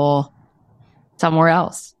available somewhere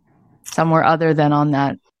else, somewhere other than on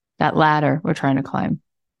that ladder we're trying to climb?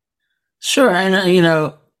 Sure.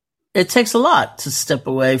 And, it takes a lot to step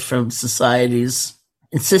away from society's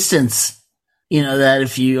insistence, that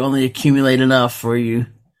if you only accumulate enough or you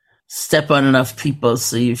step on enough people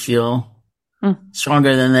so you feel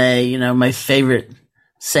stronger than they, my favorite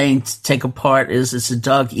saying to take apart is it's a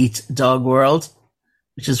dog eat dog world,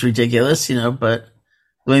 which is ridiculous, but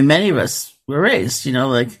the way many of us were raised,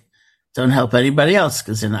 like, don't help anybody else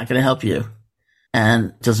because they're not going to help you.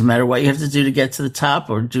 And it doesn't matter what you have to do to get to the top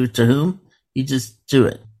or do it to whom, you just do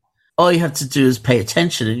it. All you have to do is pay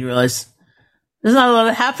attention, and you realize there's not a lot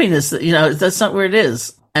of happiness. That's not where it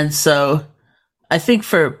is. And so I think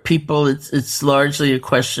for people, it's largely a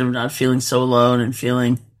question of not feeling so alone and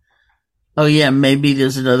feeling, oh yeah, maybe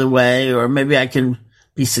there's another way, or maybe I can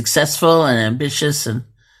be successful and ambitious and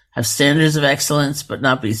have standards of excellence, but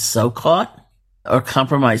not be so caught or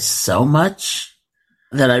compromise so much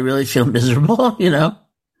that I really feel miserable,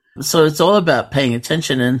 So it's all about paying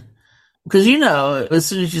attention. And because, as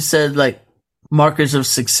soon as you said like markers of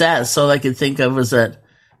success, all I could think of was that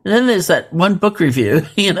And then there's that one book review,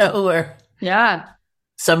 where Yeah.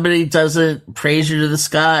 somebody doesn't praise you to the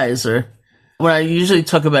skies. Or when I usually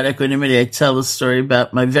talk about equanimity, I tell the story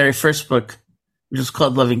about my very first book, which was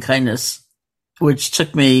called Loving Kindness, which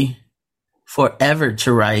took me forever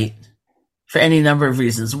to write for any number of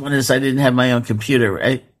reasons. One is I didn't have my own computer.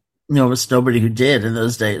 I knew almost nobody who did in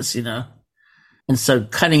those days, And so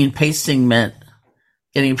cutting and pasting meant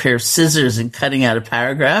getting a pair of scissors and cutting out a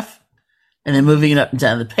paragraph and then moving it up and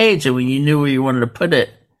down the page. And when you knew where you wanted to put it,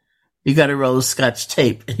 you got a roll of Scotch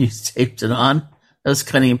tape and you taped it on. That was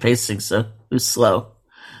cutting and pasting, so it was slow.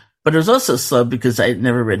 But it was also slow because I had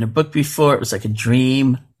never written a book before. It was like a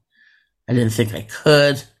dream. I didn't think I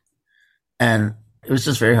could. And it was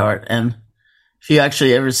just very hard. And if you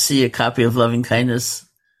actually ever see a copy of Loving Kindness,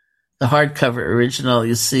 the hardcover original,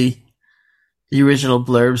 you see the original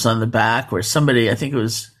blurbs on the back where somebody, I think it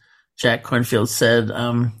was Jack Kornfield, said,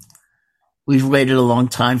 we've waited a long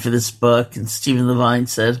time for this book. And Stephen Levine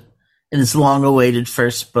said, in this long-awaited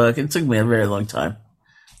first book, it took me a very long time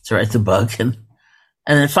to write the book. And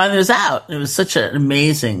then finally it was out. It was such an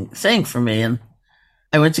amazing thing for me. And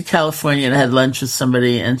I went to California and I had lunch with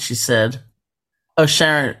somebody and she said, oh,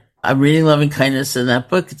 Sharon, I'm reading Loving Kindness in that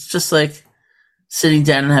book. It's just like sitting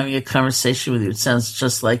down and having a conversation with you. It sounds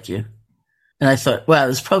just like you. And I thought, wow,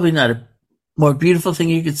 there's probably not a more beautiful thing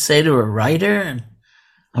you could say to a writer. And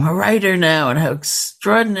I'm a writer now, and how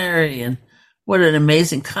extraordinary, and what an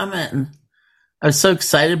amazing comment. And I was so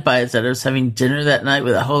excited by it that I was having dinner that night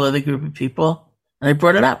with a whole other group of people, and I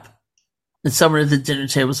brought it up. And someone at the dinner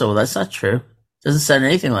table said, well, that's not true. Doesn't sound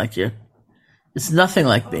anything like you. It's nothing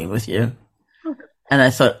like being with you. And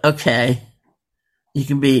I thought, okay, you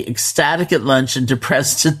can be ecstatic at lunch and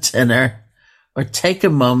depressed at dinner, or take a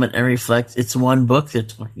moment and reflect. It's one book they're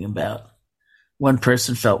talking about. One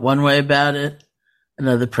person felt one way about it.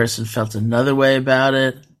 Another person felt another way about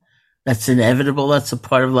it. That's inevitable. That's a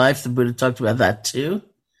part of life. The Buddha talked about that too.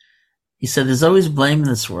 He said, there's always blame in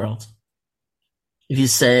this world. If you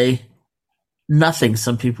say nothing,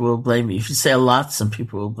 some people will blame you. If you say a lot, some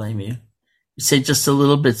people will blame you. If you say just a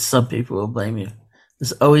little bit, some people will blame you.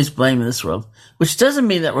 There's always blame in this world, which doesn't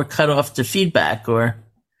mean that we're cut off to feedback or,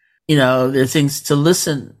 there are things to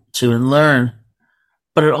listen to and learn.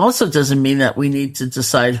 But it also doesn't mean that we need to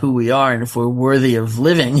decide who we are and if we're worthy of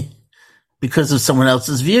living because of someone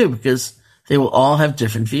else's view, because they will all have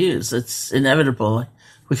different views. It's inevitable.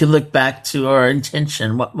 We can look back to our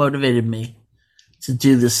intention. What motivated me to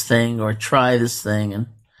do this thing or try this thing? And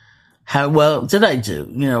how well did I do?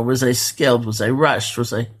 Was I skilled? Was I rushed?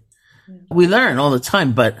 We learn all the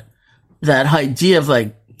time, but that idea of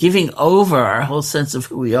like giving over our whole sense of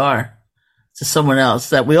who we are to someone else,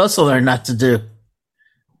 that we also learn not to do.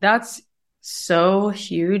 That's so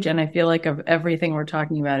huge. And I feel like of everything we're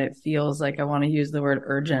talking about, it feels like I want to use the word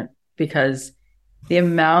urgent, because the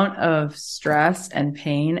amount of stress and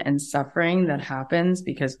pain and suffering that happens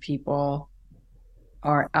because people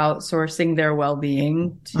are outsourcing their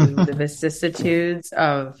well-being to the vicissitudes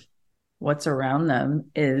of what's around them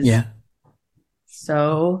is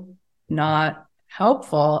so not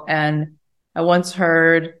helpful. And I once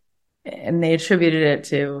heard, and they attributed it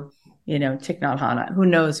to, Thich Nhat Hanh. Who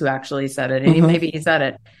knows who actually said it? And maybe he said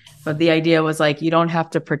it, but the idea was like, you don't have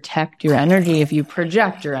to protect your energy if you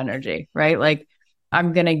project your energy, right? Like,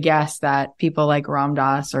 I'm going to guess that people like Ram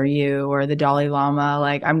Dass or you or the Dalai Lama,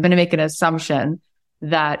 like, I'm going to make an assumption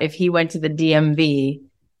that if he went to the DMV,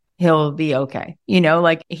 he'll be okay.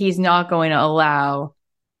 Like, he's not going to allow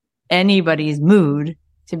anybody's mood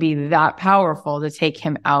to be that powerful to take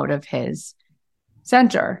him out of his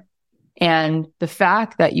center. And the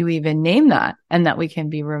fact that you even name that and that we can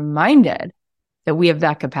be reminded that we have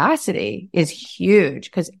that capacity is huge,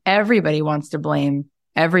 because everybody wants to blame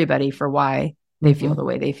everybody for why they feel the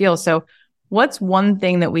way they feel. So what's one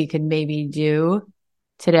thing that we could maybe do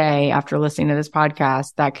today after listening to this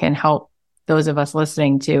podcast that can help those of us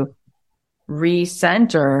listening to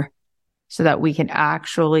recenter so that we can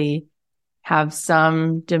actually have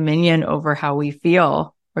some dominion over how we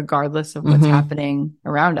feel, regardless of what's happening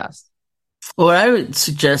around us? What I would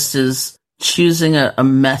suggest is choosing a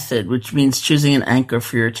method, which means choosing an anchor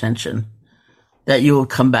for your attention that you will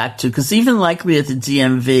come back to. Because even likely at the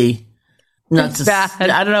DMV,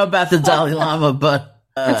 I don't know about the Dalai Lama, but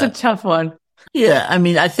that's a tough one. Yeah, I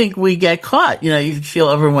mean, I think we get caught. You feel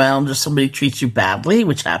overwhelmed or somebody treats you badly,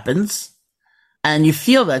 which happens, and you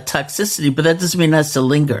feel that toxicity, but that doesn't mean it has to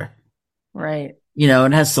linger. Right.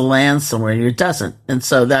 It has to land somewhere, and it doesn't. And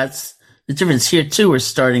so that's the difference here too. We're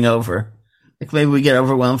starting over. Like maybe we get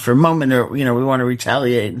overwhelmed for a moment, or, we want to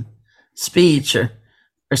retaliate speech or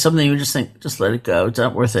something. We just think, just let it go. It's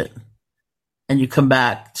not worth it. and you come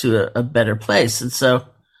back to a better place. And so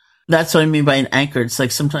that's what I mean by an anchor. It's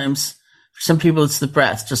like sometimes for some people, it's the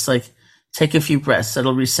breath, just like take a few breaths.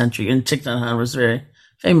 That'll recenter you. And Thich Nhat Hanh was very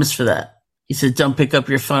famous for that. He said, don't pick up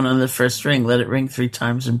your phone on the first ring. Let it ring 3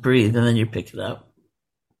 times and breathe. And then you pick it up.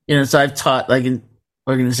 So I've taught like in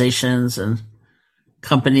organizations and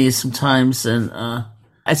companies sometimes. And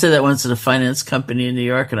I said that once at a finance company in New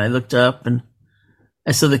York, and I looked up and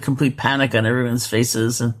I saw the complete panic on everyone's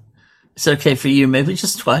faces. And I said, okay, for you, maybe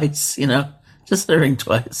just twice, just let it ring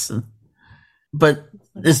twice. But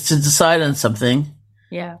it's to decide on something.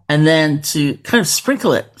 Yeah. And then to kind of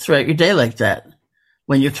sprinkle it throughout your day like that.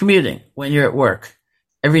 When you're commuting, when you're at work,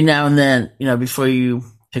 every now and then, before you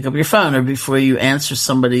pick up your phone or before you answer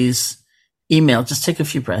somebody's email, just take a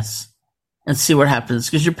few breaths and see what happens,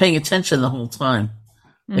 because you're paying attention the whole time,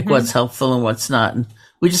 like what's helpful and what's not. And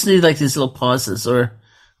we just need like these little pauses. Or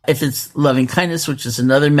if it's loving kindness, which is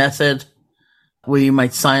another method where you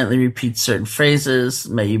might silently repeat certain phrases.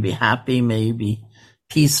 May you be happy. May you be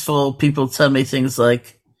peaceful. People tell me things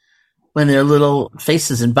like when they're little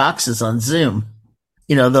faces in boxes on Zoom,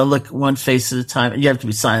 they'll look one face at a time, and you have to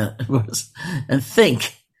be silent, of course, and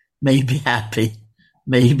think, may you be happy,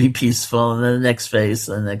 may you be peaceful, and then the next face,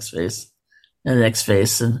 and the next face, and the next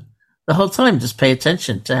face. And the whole time, just pay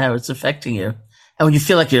attention to how it's affecting you. And when you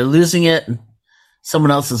feel like you're losing it, and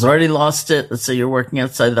someone else has already lost it, let's say you're working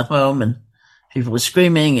outside the home, and people are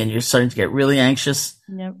screaming, and you're starting to get really anxious,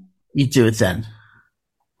 you do it then.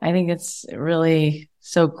 I think it's really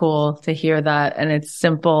so cool to hear that. And it's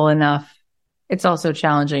simple enough. It's also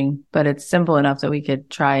challenging, but it's simple enough that we could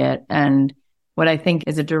try it. And what I think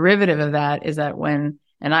is a derivative of that is that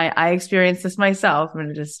and I experienced this myself, I'm going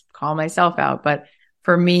to just call myself out, but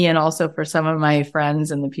for me and also for some of my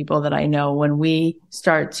friends and the people that I know, when we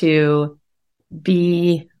start to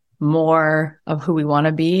be more of who we want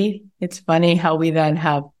to be, it's funny how we then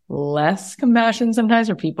have less compassion sometimes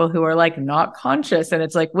for people who are like not conscious. And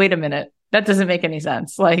it's like, wait a minute, that doesn't make any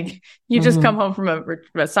sense. Like you just come home from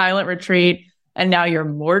a silent retreat, and now you're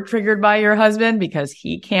more triggered by your husband because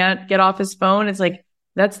he can't get off his phone. It's like,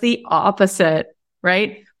 that's the opposite,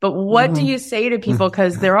 right? But what do you say to people?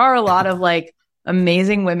 Because there are a lot of like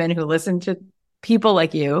amazing women who listen to people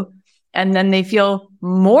like you, and then they feel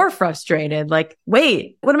more frustrated. Like,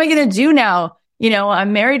 wait, what am I going to do now?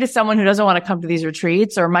 I'm married to someone who doesn't want to come to these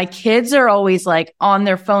retreats, or my kids are always like on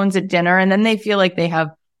their phones at dinner. And then they feel like they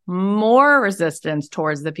have more resistance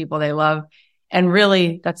towards the people they love. And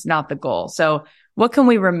really, that's not the goal. So what can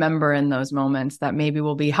we remember in those moments that maybe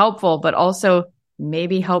will be helpful, but also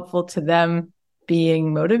maybe helpful to them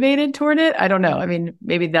being motivated toward it? I don't know. I mean,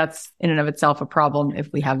 maybe that's in and of itself a problem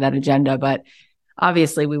if we have that agenda, but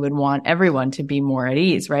obviously we would want everyone to be more at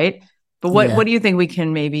ease, right? But what do you think we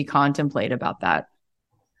can maybe contemplate about that?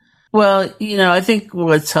 Well, I think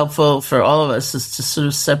what's helpful for all of us is to sort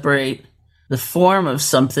of separate the form of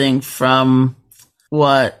something from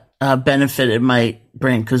what benefit it might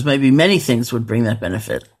bring, because maybe many things would bring that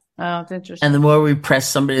benefit. Oh, that's interesting. And the more we press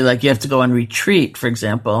somebody, like you have to go on retreat, for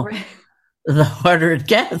example, the harder it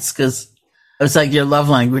gets, because it's like your love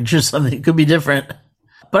language or something. It could be different.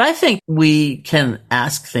 But I think we can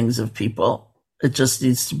ask things of people. It just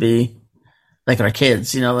needs to be like our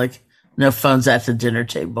kids, like no phones at the dinner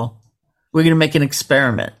table. We're going to make an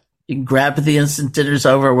experiment. You can grab it the instant dinner's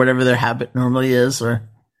over, or whatever their habit normally is,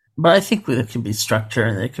 but I think there can be structure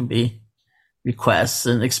and there can be requests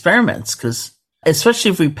and experiments, because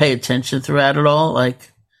especially if we pay attention throughout it all, and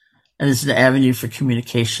it's an avenue for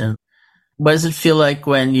communication. What does it feel like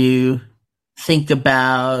when you think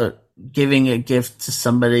about giving a gift to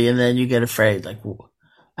somebody and then you get afraid? Like,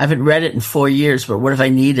 I haven't read it in 4 years, but what if I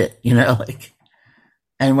need it?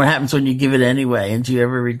 And what happens when you give it anyway? And do you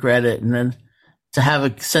ever regret it? And then to have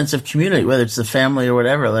a sense of community, whether it's the family or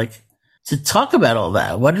whatever, to talk about all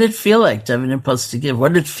that. What did it feel like to have an impulse to give?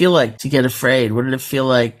 What did it feel like to get afraid? What did it feel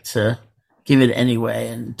like to give it anyway?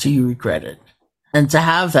 And do you regret it? And to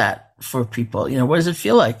have that for people, what does it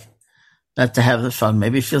feel like not to have the phone?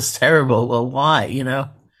 Maybe it feels terrible. Well, why? Isn't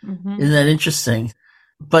that interesting?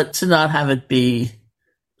 But to not have it be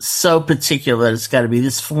so particular that it's got to be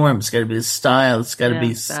this form, it's got to be this style, it's got to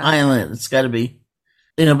be silent, it's got to be,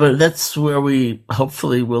 but that's where we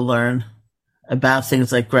hopefully will learn about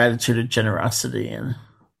things like gratitude and generosity. And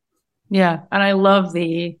I love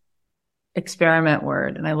the experiment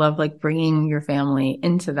word, and I love bringing your family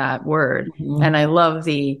into that word. And I love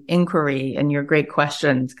the inquiry and your great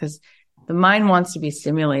questions, because the mind wants to be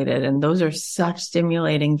stimulated, and those are such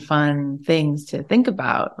stimulating, fun things to think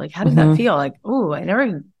about. How does that feel? Oh, I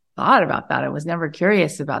never thought about that. I was never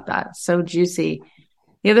curious about that. So juicy.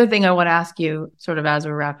 The other thing I want to ask you, sort of as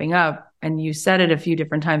we're wrapping up, and you said it a few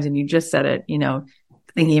different times, and you just said it,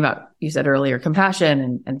 thinking about, you said earlier,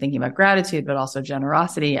 compassion and thinking about gratitude, but also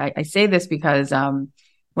generosity. I say this because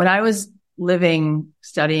when I was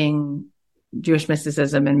studying Jewish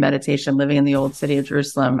mysticism and meditation, living in the old city of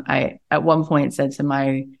Jerusalem, I at one point said to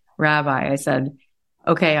my rabbi, I said,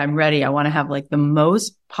 okay, I'm ready. I want to have like the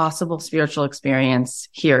most possible spiritual experience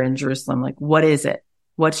here in Jerusalem. Like, what is it?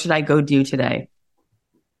 What should I go do today?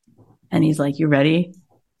 And he's like, you ready?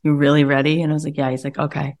 You really ready? And I was like, yeah. He's like,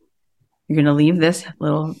 okay, you're going to leave this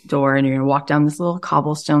little door and you're going to walk down this little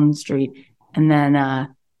cobblestone street. And then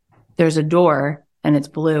there's a door and it's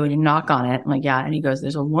blue and you knock on it. I'm like, yeah. And he goes,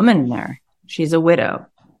 there's a woman in there. She's a widow.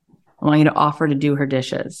 I want you to offer to do her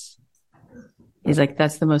dishes. He's like,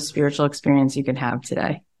 that's the most spiritual experience you can have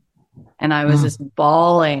today. And I was just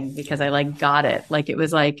bawling because I like got it. Like, it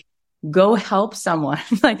was like, go help someone.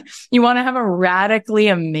 Like, you want to have a radically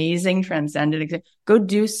amazing transcendent experience, go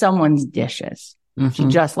do someone's dishes. She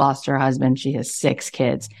just lost her husband. She has 6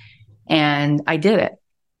 kids. And I did it.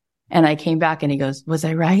 And I came back and he goes, was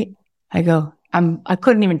I right? I go, I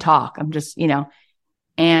couldn't even talk. I'm just,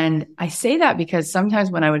 and I say that because sometimes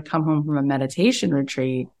when I would come home from a meditation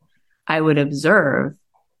retreat, I would observe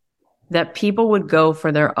that people would go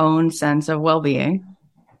for their own sense of well-being,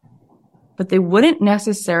 but they wouldn't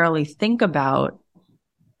necessarily think about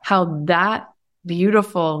how that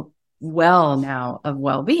beautiful well now of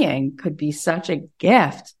well-being could be such a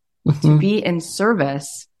gift to be in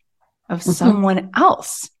service of someone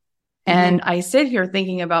else. And I sit here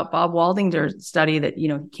thinking about Bob Waldinger's study that,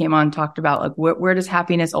 came on, talked about like, where does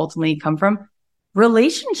happiness ultimately come from?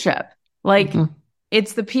 Relationship. Like,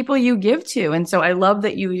 it's the people you give to. And so I love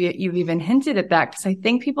that you've even hinted at that, because I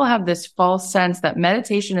think people have this false sense that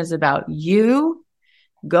meditation is about you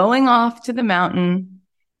going off to the mountain.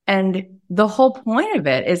 And the whole point of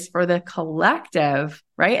it is for the collective,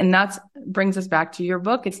 right? And that brings us back to your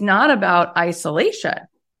book. It's not about isolation.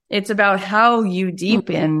 It's about how you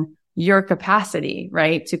deepen your capacity,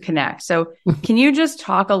 right, to connect. So can you just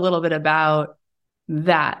talk a little bit about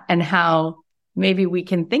that and how maybe we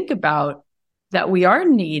can think about that we are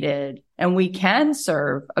needed and we can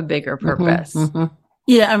serve a bigger purpose?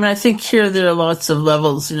 Yeah, I mean, I think here there are lots of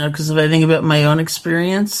levels, because if I think about my own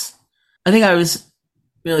experience, I think I was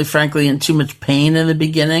really, frankly, in too much pain in the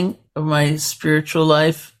beginning of my spiritual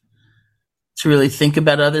life to really think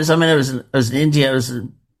about others. I mean, I was in India, I was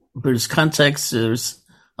in a Buddhist context, there was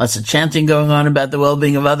lots of chanting going on about the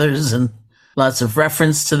well-being of others and lots of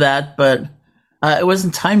reference to that, but it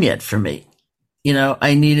wasn't time yet for me.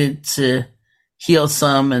 I needed to heal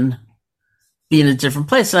some and be in a different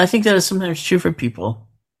place. And I think that is sometimes true for people,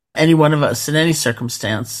 any one of us in any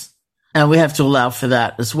circumstance. And we have to allow for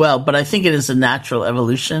that as well. But I think it is a natural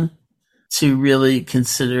evolution to really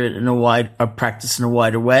consider it a practice in a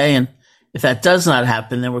wider way. And if that does not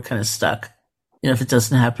happen, then we're kind of stuck. If it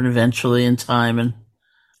doesn't happen eventually in time.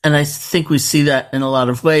 And I think we see that in a lot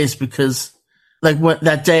of ways, because like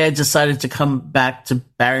that day I decided to come back to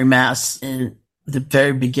Barre, Mass in the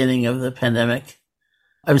very beginning of the pandemic.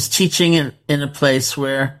 I was teaching in a place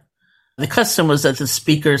where the custom was that the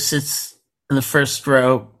speaker sits in the first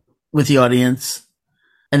row with the audience.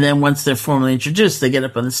 And then once they're formally introduced, they get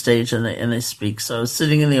up on the stage and they speak. So I was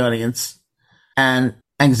sitting in the audience and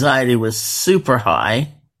anxiety was super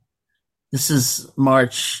high. This is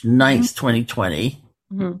March 9th, 2020.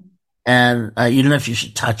 And you don't know if you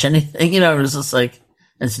should touch anything. It was just like,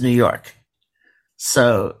 it's New York.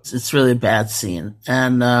 So it's really a bad scene.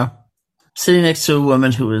 And sitting next to a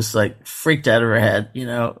woman who was like freaked out of her head,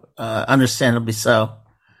 understandably so.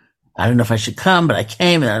 I don't know if I should come, but I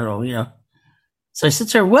came, and I don't know, So I said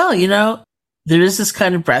to her, well, there is this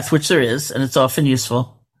kind of breath, which there is, and it's often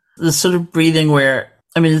useful. This sort of breathing where,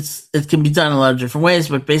 it can be done in a lot of different ways,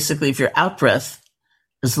 but basically if your out breath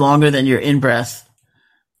is longer than your in breath,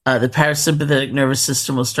 the parasympathetic nervous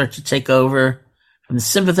system will start to take over from the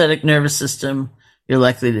sympathetic nervous system. You're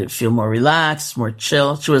likely to feel more relaxed, more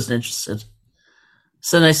chill. She wasn't interested.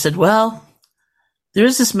 So then I said, well, there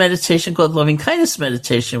is this meditation called loving kindness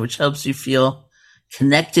meditation, which helps you feel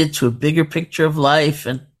connected to a bigger picture of life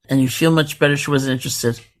and you feel much better. She wasn't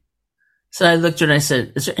interested. So I looked at her and I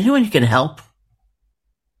said, is there anyone you can help?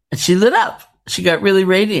 And she lit up. She got really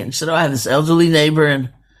radiant. She said, I have this elderly neighbor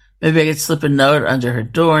and maybe I could slip a note under her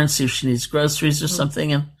door and see if she needs groceries or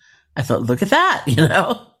something. And I thought, look at that,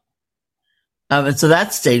 and so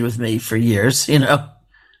that stayed with me for years,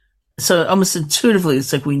 So almost intuitively,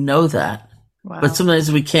 it's like we know that. Wow. But sometimes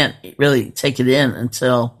we can't really take it in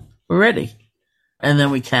until we're ready. And then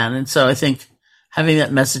we can. And so I think having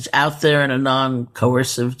that message out there in a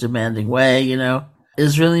non-coercive, demanding way,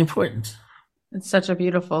 is really important. It's such a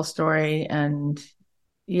beautiful story. And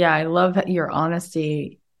yeah, I love your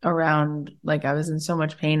honesty around, like, I was in so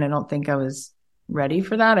much pain. I don't think I was ready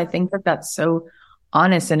for that. I think that that's so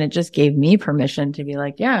honest, and it just gave me permission to be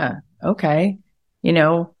like, yeah, okay.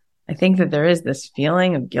 I think that there is this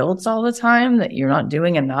feeling of guilt all the time that you're not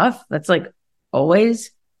doing enough. That's like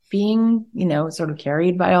always being, sort of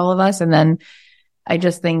carried by all of us. And then I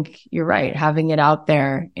just think you're right, having it out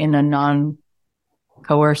there in a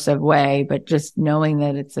non-coercive way, but just knowing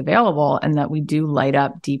that it's available and that we do light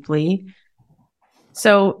up deeply.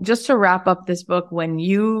 So just to wrap up this book, when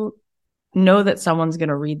you know that someone's going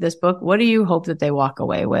to read this book, what do you hope that they walk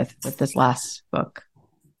away with this last book?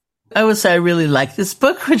 I would say I really like this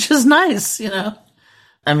book, which is nice,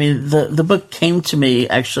 I mean, the book came to me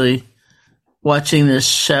actually watching this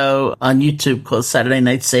show on YouTube called Saturday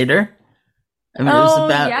Night Seder. I mean, it was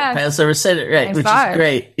about Passover Seder, right? Which is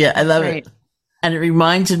great. Yeah, I love it. And it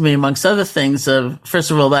reminded me, amongst other things, of, first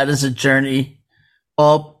of all, that is a journey,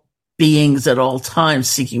 all beings at all times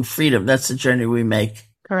seeking freedom. That's the journey we make.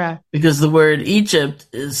 Correct. Because the word Egypt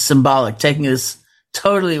is symbolic, taking us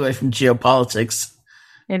totally away from geopolitics.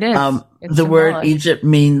 It is. The symbolic. Word Egypt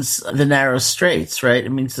means the narrow straits, right? It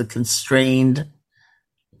means the constrained,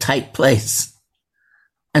 tight place.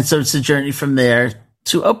 And so it's a journey from there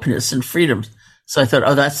to openness and freedom. So I thought,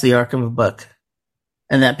 oh, that's the arc of a book.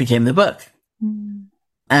 And that became the book. Mm.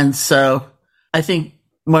 And so I think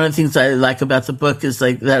one of the things I like about the book is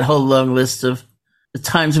like that whole long list of the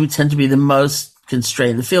times we tend to be the most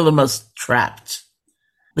constrained, to feel the most trapped,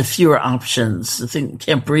 the fewer options, the thing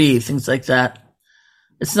can't breathe, things like that.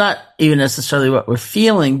 It's not even necessarily what we're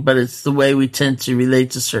feeling, but it's the way we tend to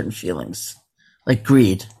relate to certain feelings, like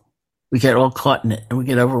greed. We get all caught in it and we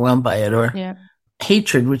get overwhelmed by it, or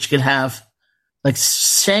hatred, which can have, like,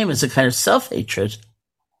 shame is a kind of self-hatred.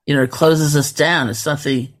 It closes us down. It's not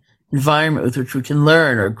the environment with which we can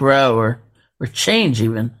learn or grow or change,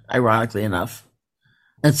 even, ironically enough.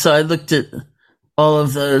 And so I looked at all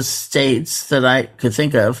of those states that I could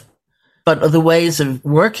think of, but the ways of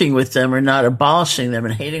working with them are not abolishing them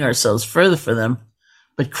and hating ourselves further for them,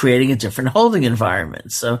 but creating a different holding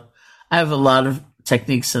environment. So I have a lot of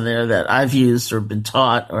techniques in there that I've used or been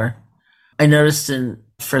taught, or I noticed in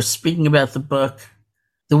first speaking about the book,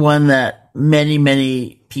 the one that many,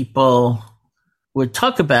 many people would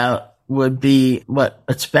talk about would be what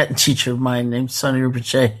a Tibetan teacher of mine named Sonny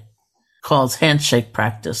Rinpoche calls handshake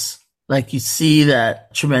practice. Like, you see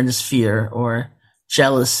that tremendous fear or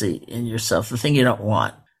jealousy in yourself, the thing you don't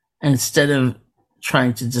want. And instead of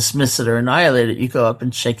trying to dismiss it or annihilate it, you go up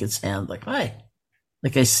and shake its hand like, hi,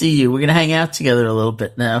 like, I see you. We're going to hang out together a little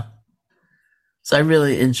bit now. So I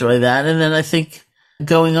really enjoy that. And then I think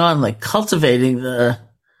going on, like, cultivating the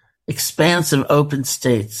expansive open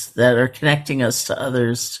states that are connecting us to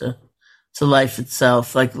others, to life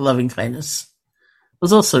itself, like loving kindness,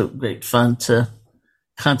 was also great fun to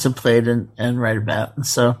contemplate and write about. And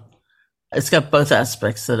so it's got both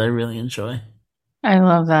aspects that I really enjoy. I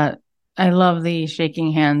love that. I love the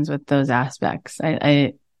shaking hands with those aspects.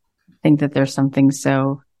 I think that there's something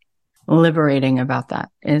so liberating about that,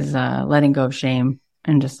 is letting go of shame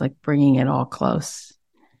and just like bringing it all close.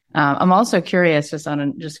 I'm also curious, just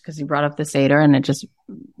because you brought up the Seder, and it just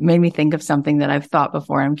made me think of something that I've thought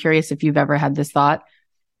before. I'm curious if you've ever had this thought.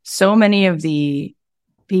 So many of the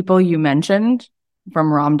people you mentioned,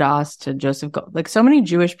 from Ram Dass to Joseph, like, so many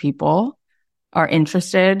Jewish people are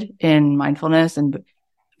interested in mindfulness. And have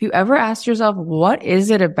you ever asked yourself, what is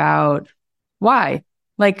it about? Why?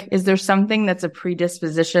 Like, is there something that's a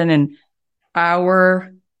predisposition in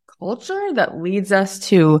our culture that leads us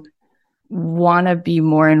to want to be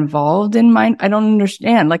more involved in mind? I don't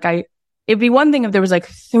understand. Like, it'd be one thing if there was like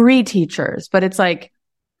 3 teachers, but it's like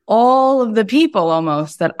all of the people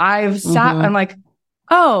almost that I've sat, I'm like,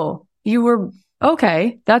 oh, you were,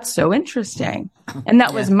 okay, that's so interesting. And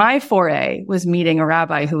that was my foray, was meeting a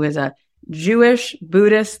rabbi who is a Jewish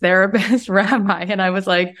Buddhist therapist rabbi. And I was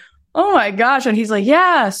like, oh my gosh. And he's like,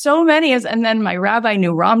 yeah, so many. And then my rabbi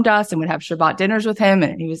knew Ram Dass and would have Shabbat dinners with him.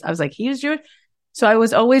 And I was like, he's Jewish. So I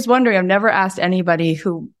was always wondering, I've never asked anybody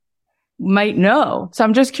who might know. So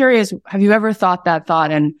I'm just curious, have you ever thought that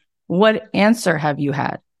thought, and what answer have you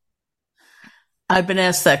had? I've been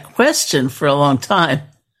asked that question for a long time.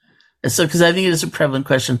 So, because I think it is a prevalent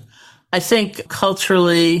question. I think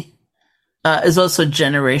culturally is also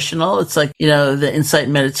generational. It's like, the Insight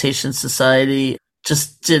Meditation Society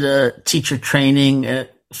just did a teacher training,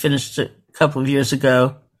 finished a couple of years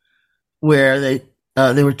ago, where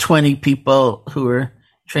there were 20 people who were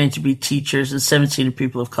trained to be teachers and 17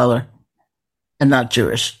 people of color and not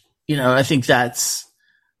Jewish. I think that's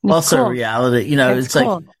also cool. a reality. That's it's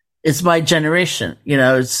cool. like it's my generation.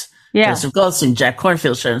 It's Joseph Goldstein, Jack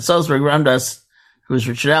Kornfield, Sharon Salzberg, Ramdas, who was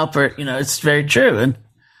Richard Alpert. It's very true.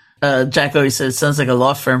 And Jack always said, it sounds like a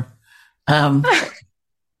law firm.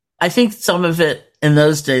 I think some of it in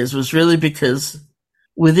those days was really because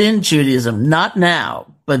within Judaism, not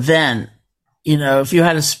now, but then, if you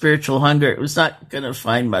had a spiritual hunger, it was not going to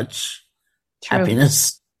find much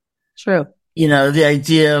happiness. True. The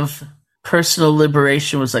idea of personal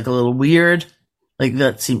liberation was like a little weird. Like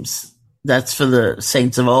that's for the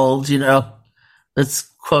saints of old, Let's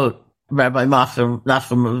quote Rabbi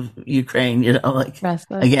Nachum of Ukraine,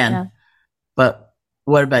 again. Yeah. But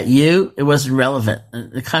what about you? It wasn't relevant.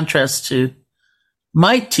 The contrast to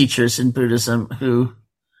my teachers in Buddhism,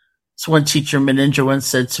 one teacher, Meninja, once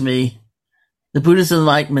said to me, the Buddha's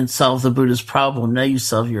enlightenment solved the Buddha's problem. Now you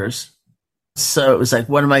solve yours. So it was like,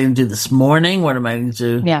 what am I going to do this morning? What am I going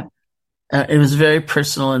to do? Yeah. It was very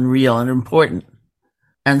personal and real and important.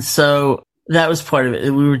 And so that was part of it.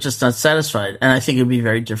 We were just not satisfied. And I think it'd be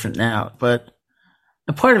very different now. But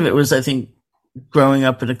a part of it was, I think, growing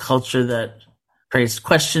up in a culture that praised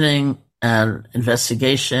questioning and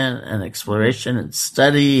investigation and exploration and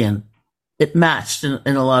study. And it matched in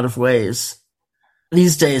a lot of ways.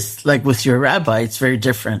 These days, like with your rabbi, it's very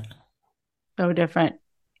different. So different.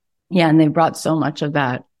 Yeah. And they brought so much of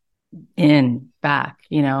that back,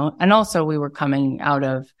 and also we were coming out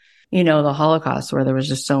of, the Holocaust, where there was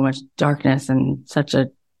just so much darkness and such a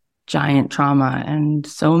giant trauma, and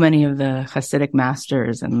so many of the Hasidic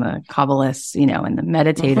masters and the Kabbalists, and the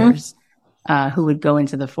meditators, who would go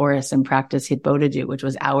into the forest and practice Hitbodedut, which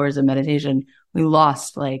was hours of meditation. We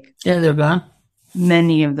lost they're gone.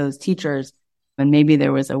 Many of those teachers. And maybe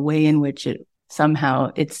there was a way in which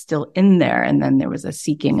it's still in there. And then there was a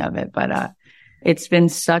seeking of it. But it's been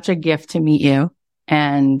such a gift to meet you.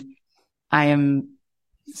 And I am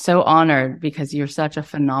so honored because you're such a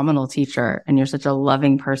phenomenal teacher and you're such a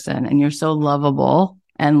loving person and you're so lovable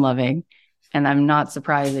and loving. And I'm not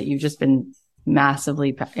surprised that you've just been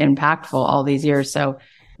massively impactful all these years. So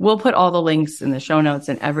we'll put all the links in the show notes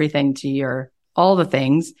and everything to all the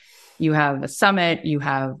things. You have a summit, you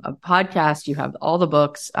have a podcast, you have all the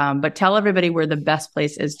books, but tell everybody where the best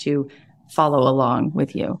place is to follow along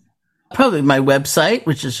with you. Probably my website,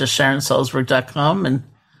 which is just SharonSalzberg.com, and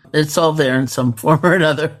it's all there in some form or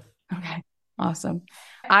another. Okay, awesome.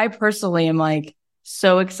 I personally am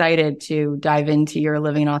so excited to dive into your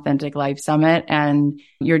Living an Authentic Life Summit, and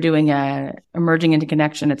you're doing Emerging into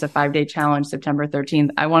Connection. It's a 5-day challenge, September 13th.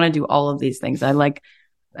 I want to do all of these things.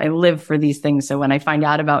 I live for these things. So when I find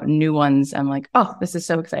out about new ones, I'm like, oh, this is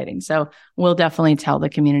so exciting. So we'll definitely tell the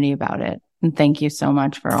community about it. And thank you so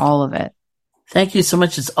much for all of it. Thank you so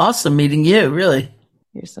much. It's awesome meeting you, really.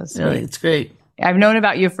 You're so sweet. Really, it's great. I've known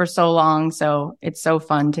about you for so long. So it's so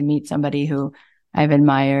fun to meet somebody who I've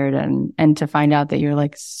admired and to find out that you're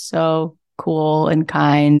so cool and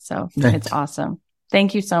kind. So It's awesome.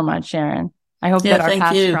 Thank you so much, Sharon. I hope that our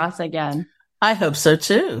paths cross again. I hope so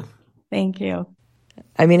too. Thank you.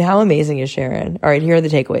 I mean, how amazing is Sharon? All right, here are the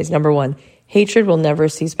takeaways. Number 1, hatred will never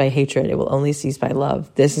cease by hatred. It will only cease by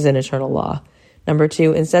love. This is an eternal law. Number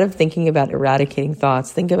 2, instead of thinking about eradicating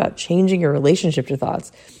thoughts, think about changing your relationship to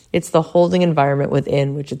thoughts. It's the holding environment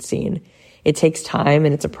within which it's seen. It takes time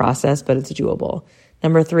and it's a process, but it's doable.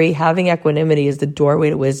 Number 3, having equanimity is the doorway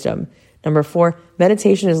to wisdom. Number 4,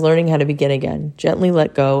 meditation is learning how to begin again. Gently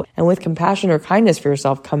let go, and with compassion or kindness for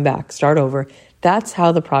yourself, come back, start over. That's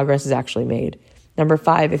how the progress is actually made. Number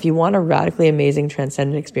 5, if you want a radically amazing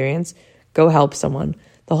transcendent experience, go help someone.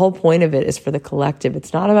 The whole point of it is for the collective.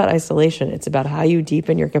 It's not about isolation. It's about how you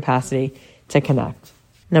deepen your capacity to connect.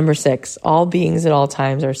 Number 6, all beings at all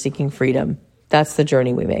times are seeking freedom. That's the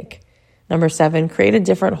journey we make. Number 7, create a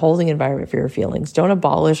different holding environment for your feelings. Don't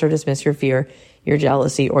abolish or dismiss your fear, your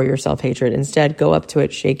jealousy, or your self-hatred. Instead, go up to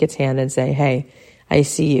it, shake its hand, and say, hey, I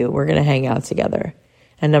see you. We're going to hang out together.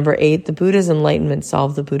 And number 8, the Buddha's enlightenment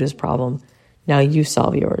solved the Buddha's problem. Now you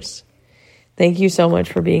solve yours. Thank you so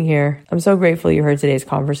much for being here. I'm so grateful you heard today's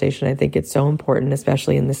conversation. I think it's so important,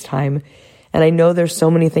 especially in this time. And I know there's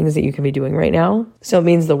so many things that you can be doing right now. So it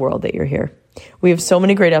means the world that you're here. We have so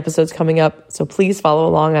many great episodes coming up. So please follow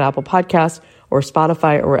along on Apple Podcasts or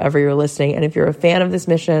Spotify or wherever you're listening. And if you're a fan of this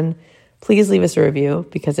mission, please leave us a review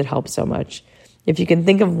because it helps so much. If you can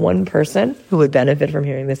think of one person who would benefit from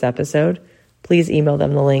hearing this episode, please email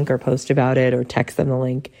them the link or post about it or text them the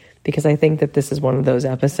link, because I think that this is one of those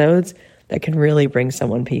episodes that can really bring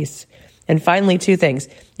someone peace. And finally, 2 things.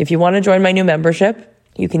 If you want to join my new membership,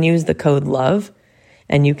 you can use the code LOVE.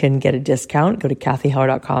 and you can get a discount. Go to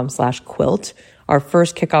kathyheller.com/quilt. Our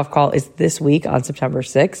first kickoff call is this week on September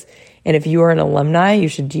 6th. And if you are an alumni, you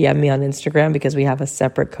should DM me on Instagram because we have a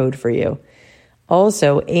separate code for you.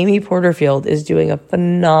 Also, Amy Porterfield is doing a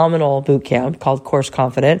phenomenal boot camp called Course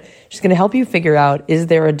Confident. She's going to help you figure out, is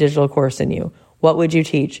there a digital course in you? What would you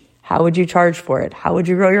teach? How would you charge for it? How would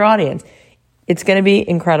you grow your audience? It's going to be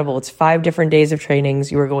incredible. It's 5 different days of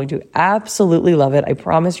trainings. You are going to absolutely love it. I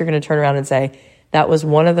promise you're going to turn around and say, that was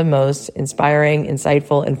one of the most inspiring,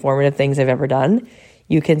 insightful, informative things I've ever done.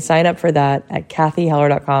 You can sign up for that at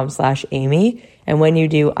kathyheller.com/Amy. And when you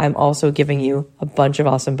do, I'm also giving you a bunch of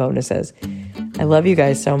awesome bonuses. I love you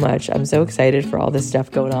guys so much. I'm so excited for all this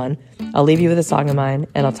stuff going on. I'll leave you with a song of mine,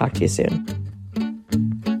 and I'll talk to you soon.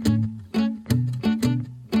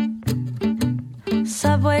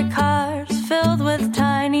 Subway cars filled with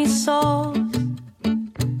tiny souls.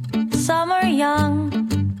 Some are young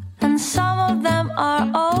and some of them are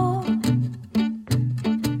old.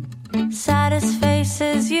 Saddest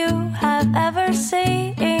faces you have ever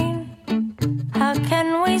seen. How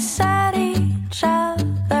can we set each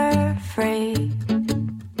other free?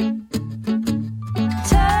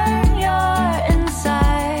 Turn your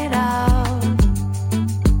inside out.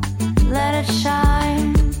 Let it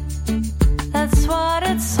shine. That's what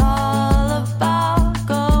it's all about.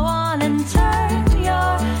 Go on and turn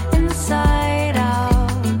your inside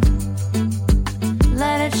out.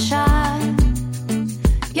 Let it shine.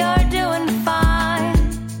 You're doing fine.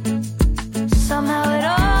 Somehow it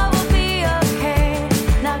all will be okay.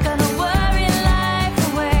 Not gonna worry life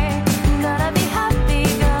away. Gonna be happy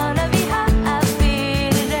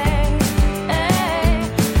today. Hey,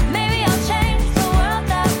 maybe I'll change the world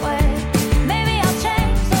that way. Maybe I'll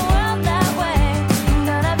change the world that way.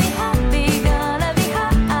 Gonna be happy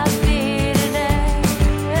today.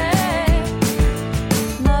 Hey,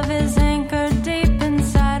 love is anchored deep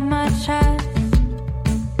inside my chest.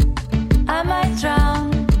 I might drown.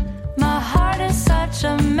 My heart is such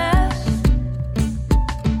a mess.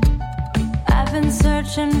 I've been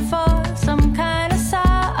searching for some kind of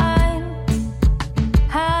sign.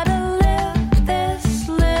 How to live this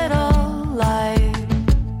little life.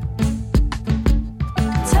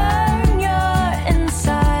 Turn your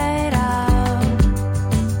inside out.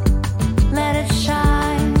 Let it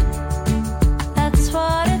shine. That's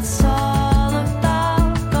what it's all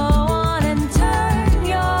about. Go on and turn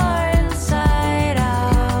your inside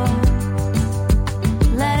out.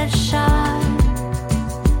 Let it shine.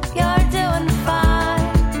 You're doing fine.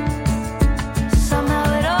 Somehow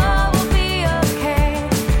it all will be okay.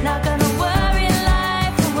 Not gonna worry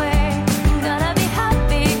life away. Gonna be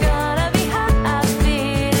happy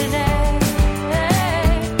today. Hey,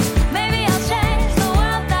 maybe I'll change the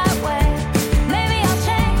world that way. Maybe I'll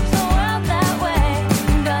change the world that way.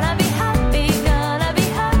 Gonna be happy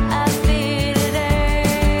today.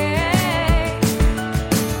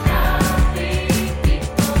 Happy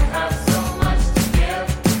people have so much to give.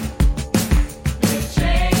 They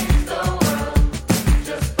change the world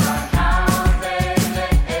just by how they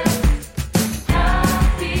live.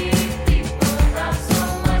 Happy people have so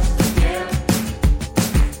much to give.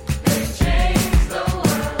 They change the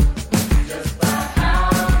world just by how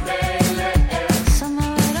they live.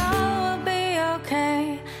 Somehow it all will be okay.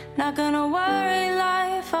 Not gonna worry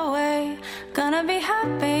life away. Gonna be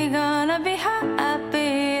happy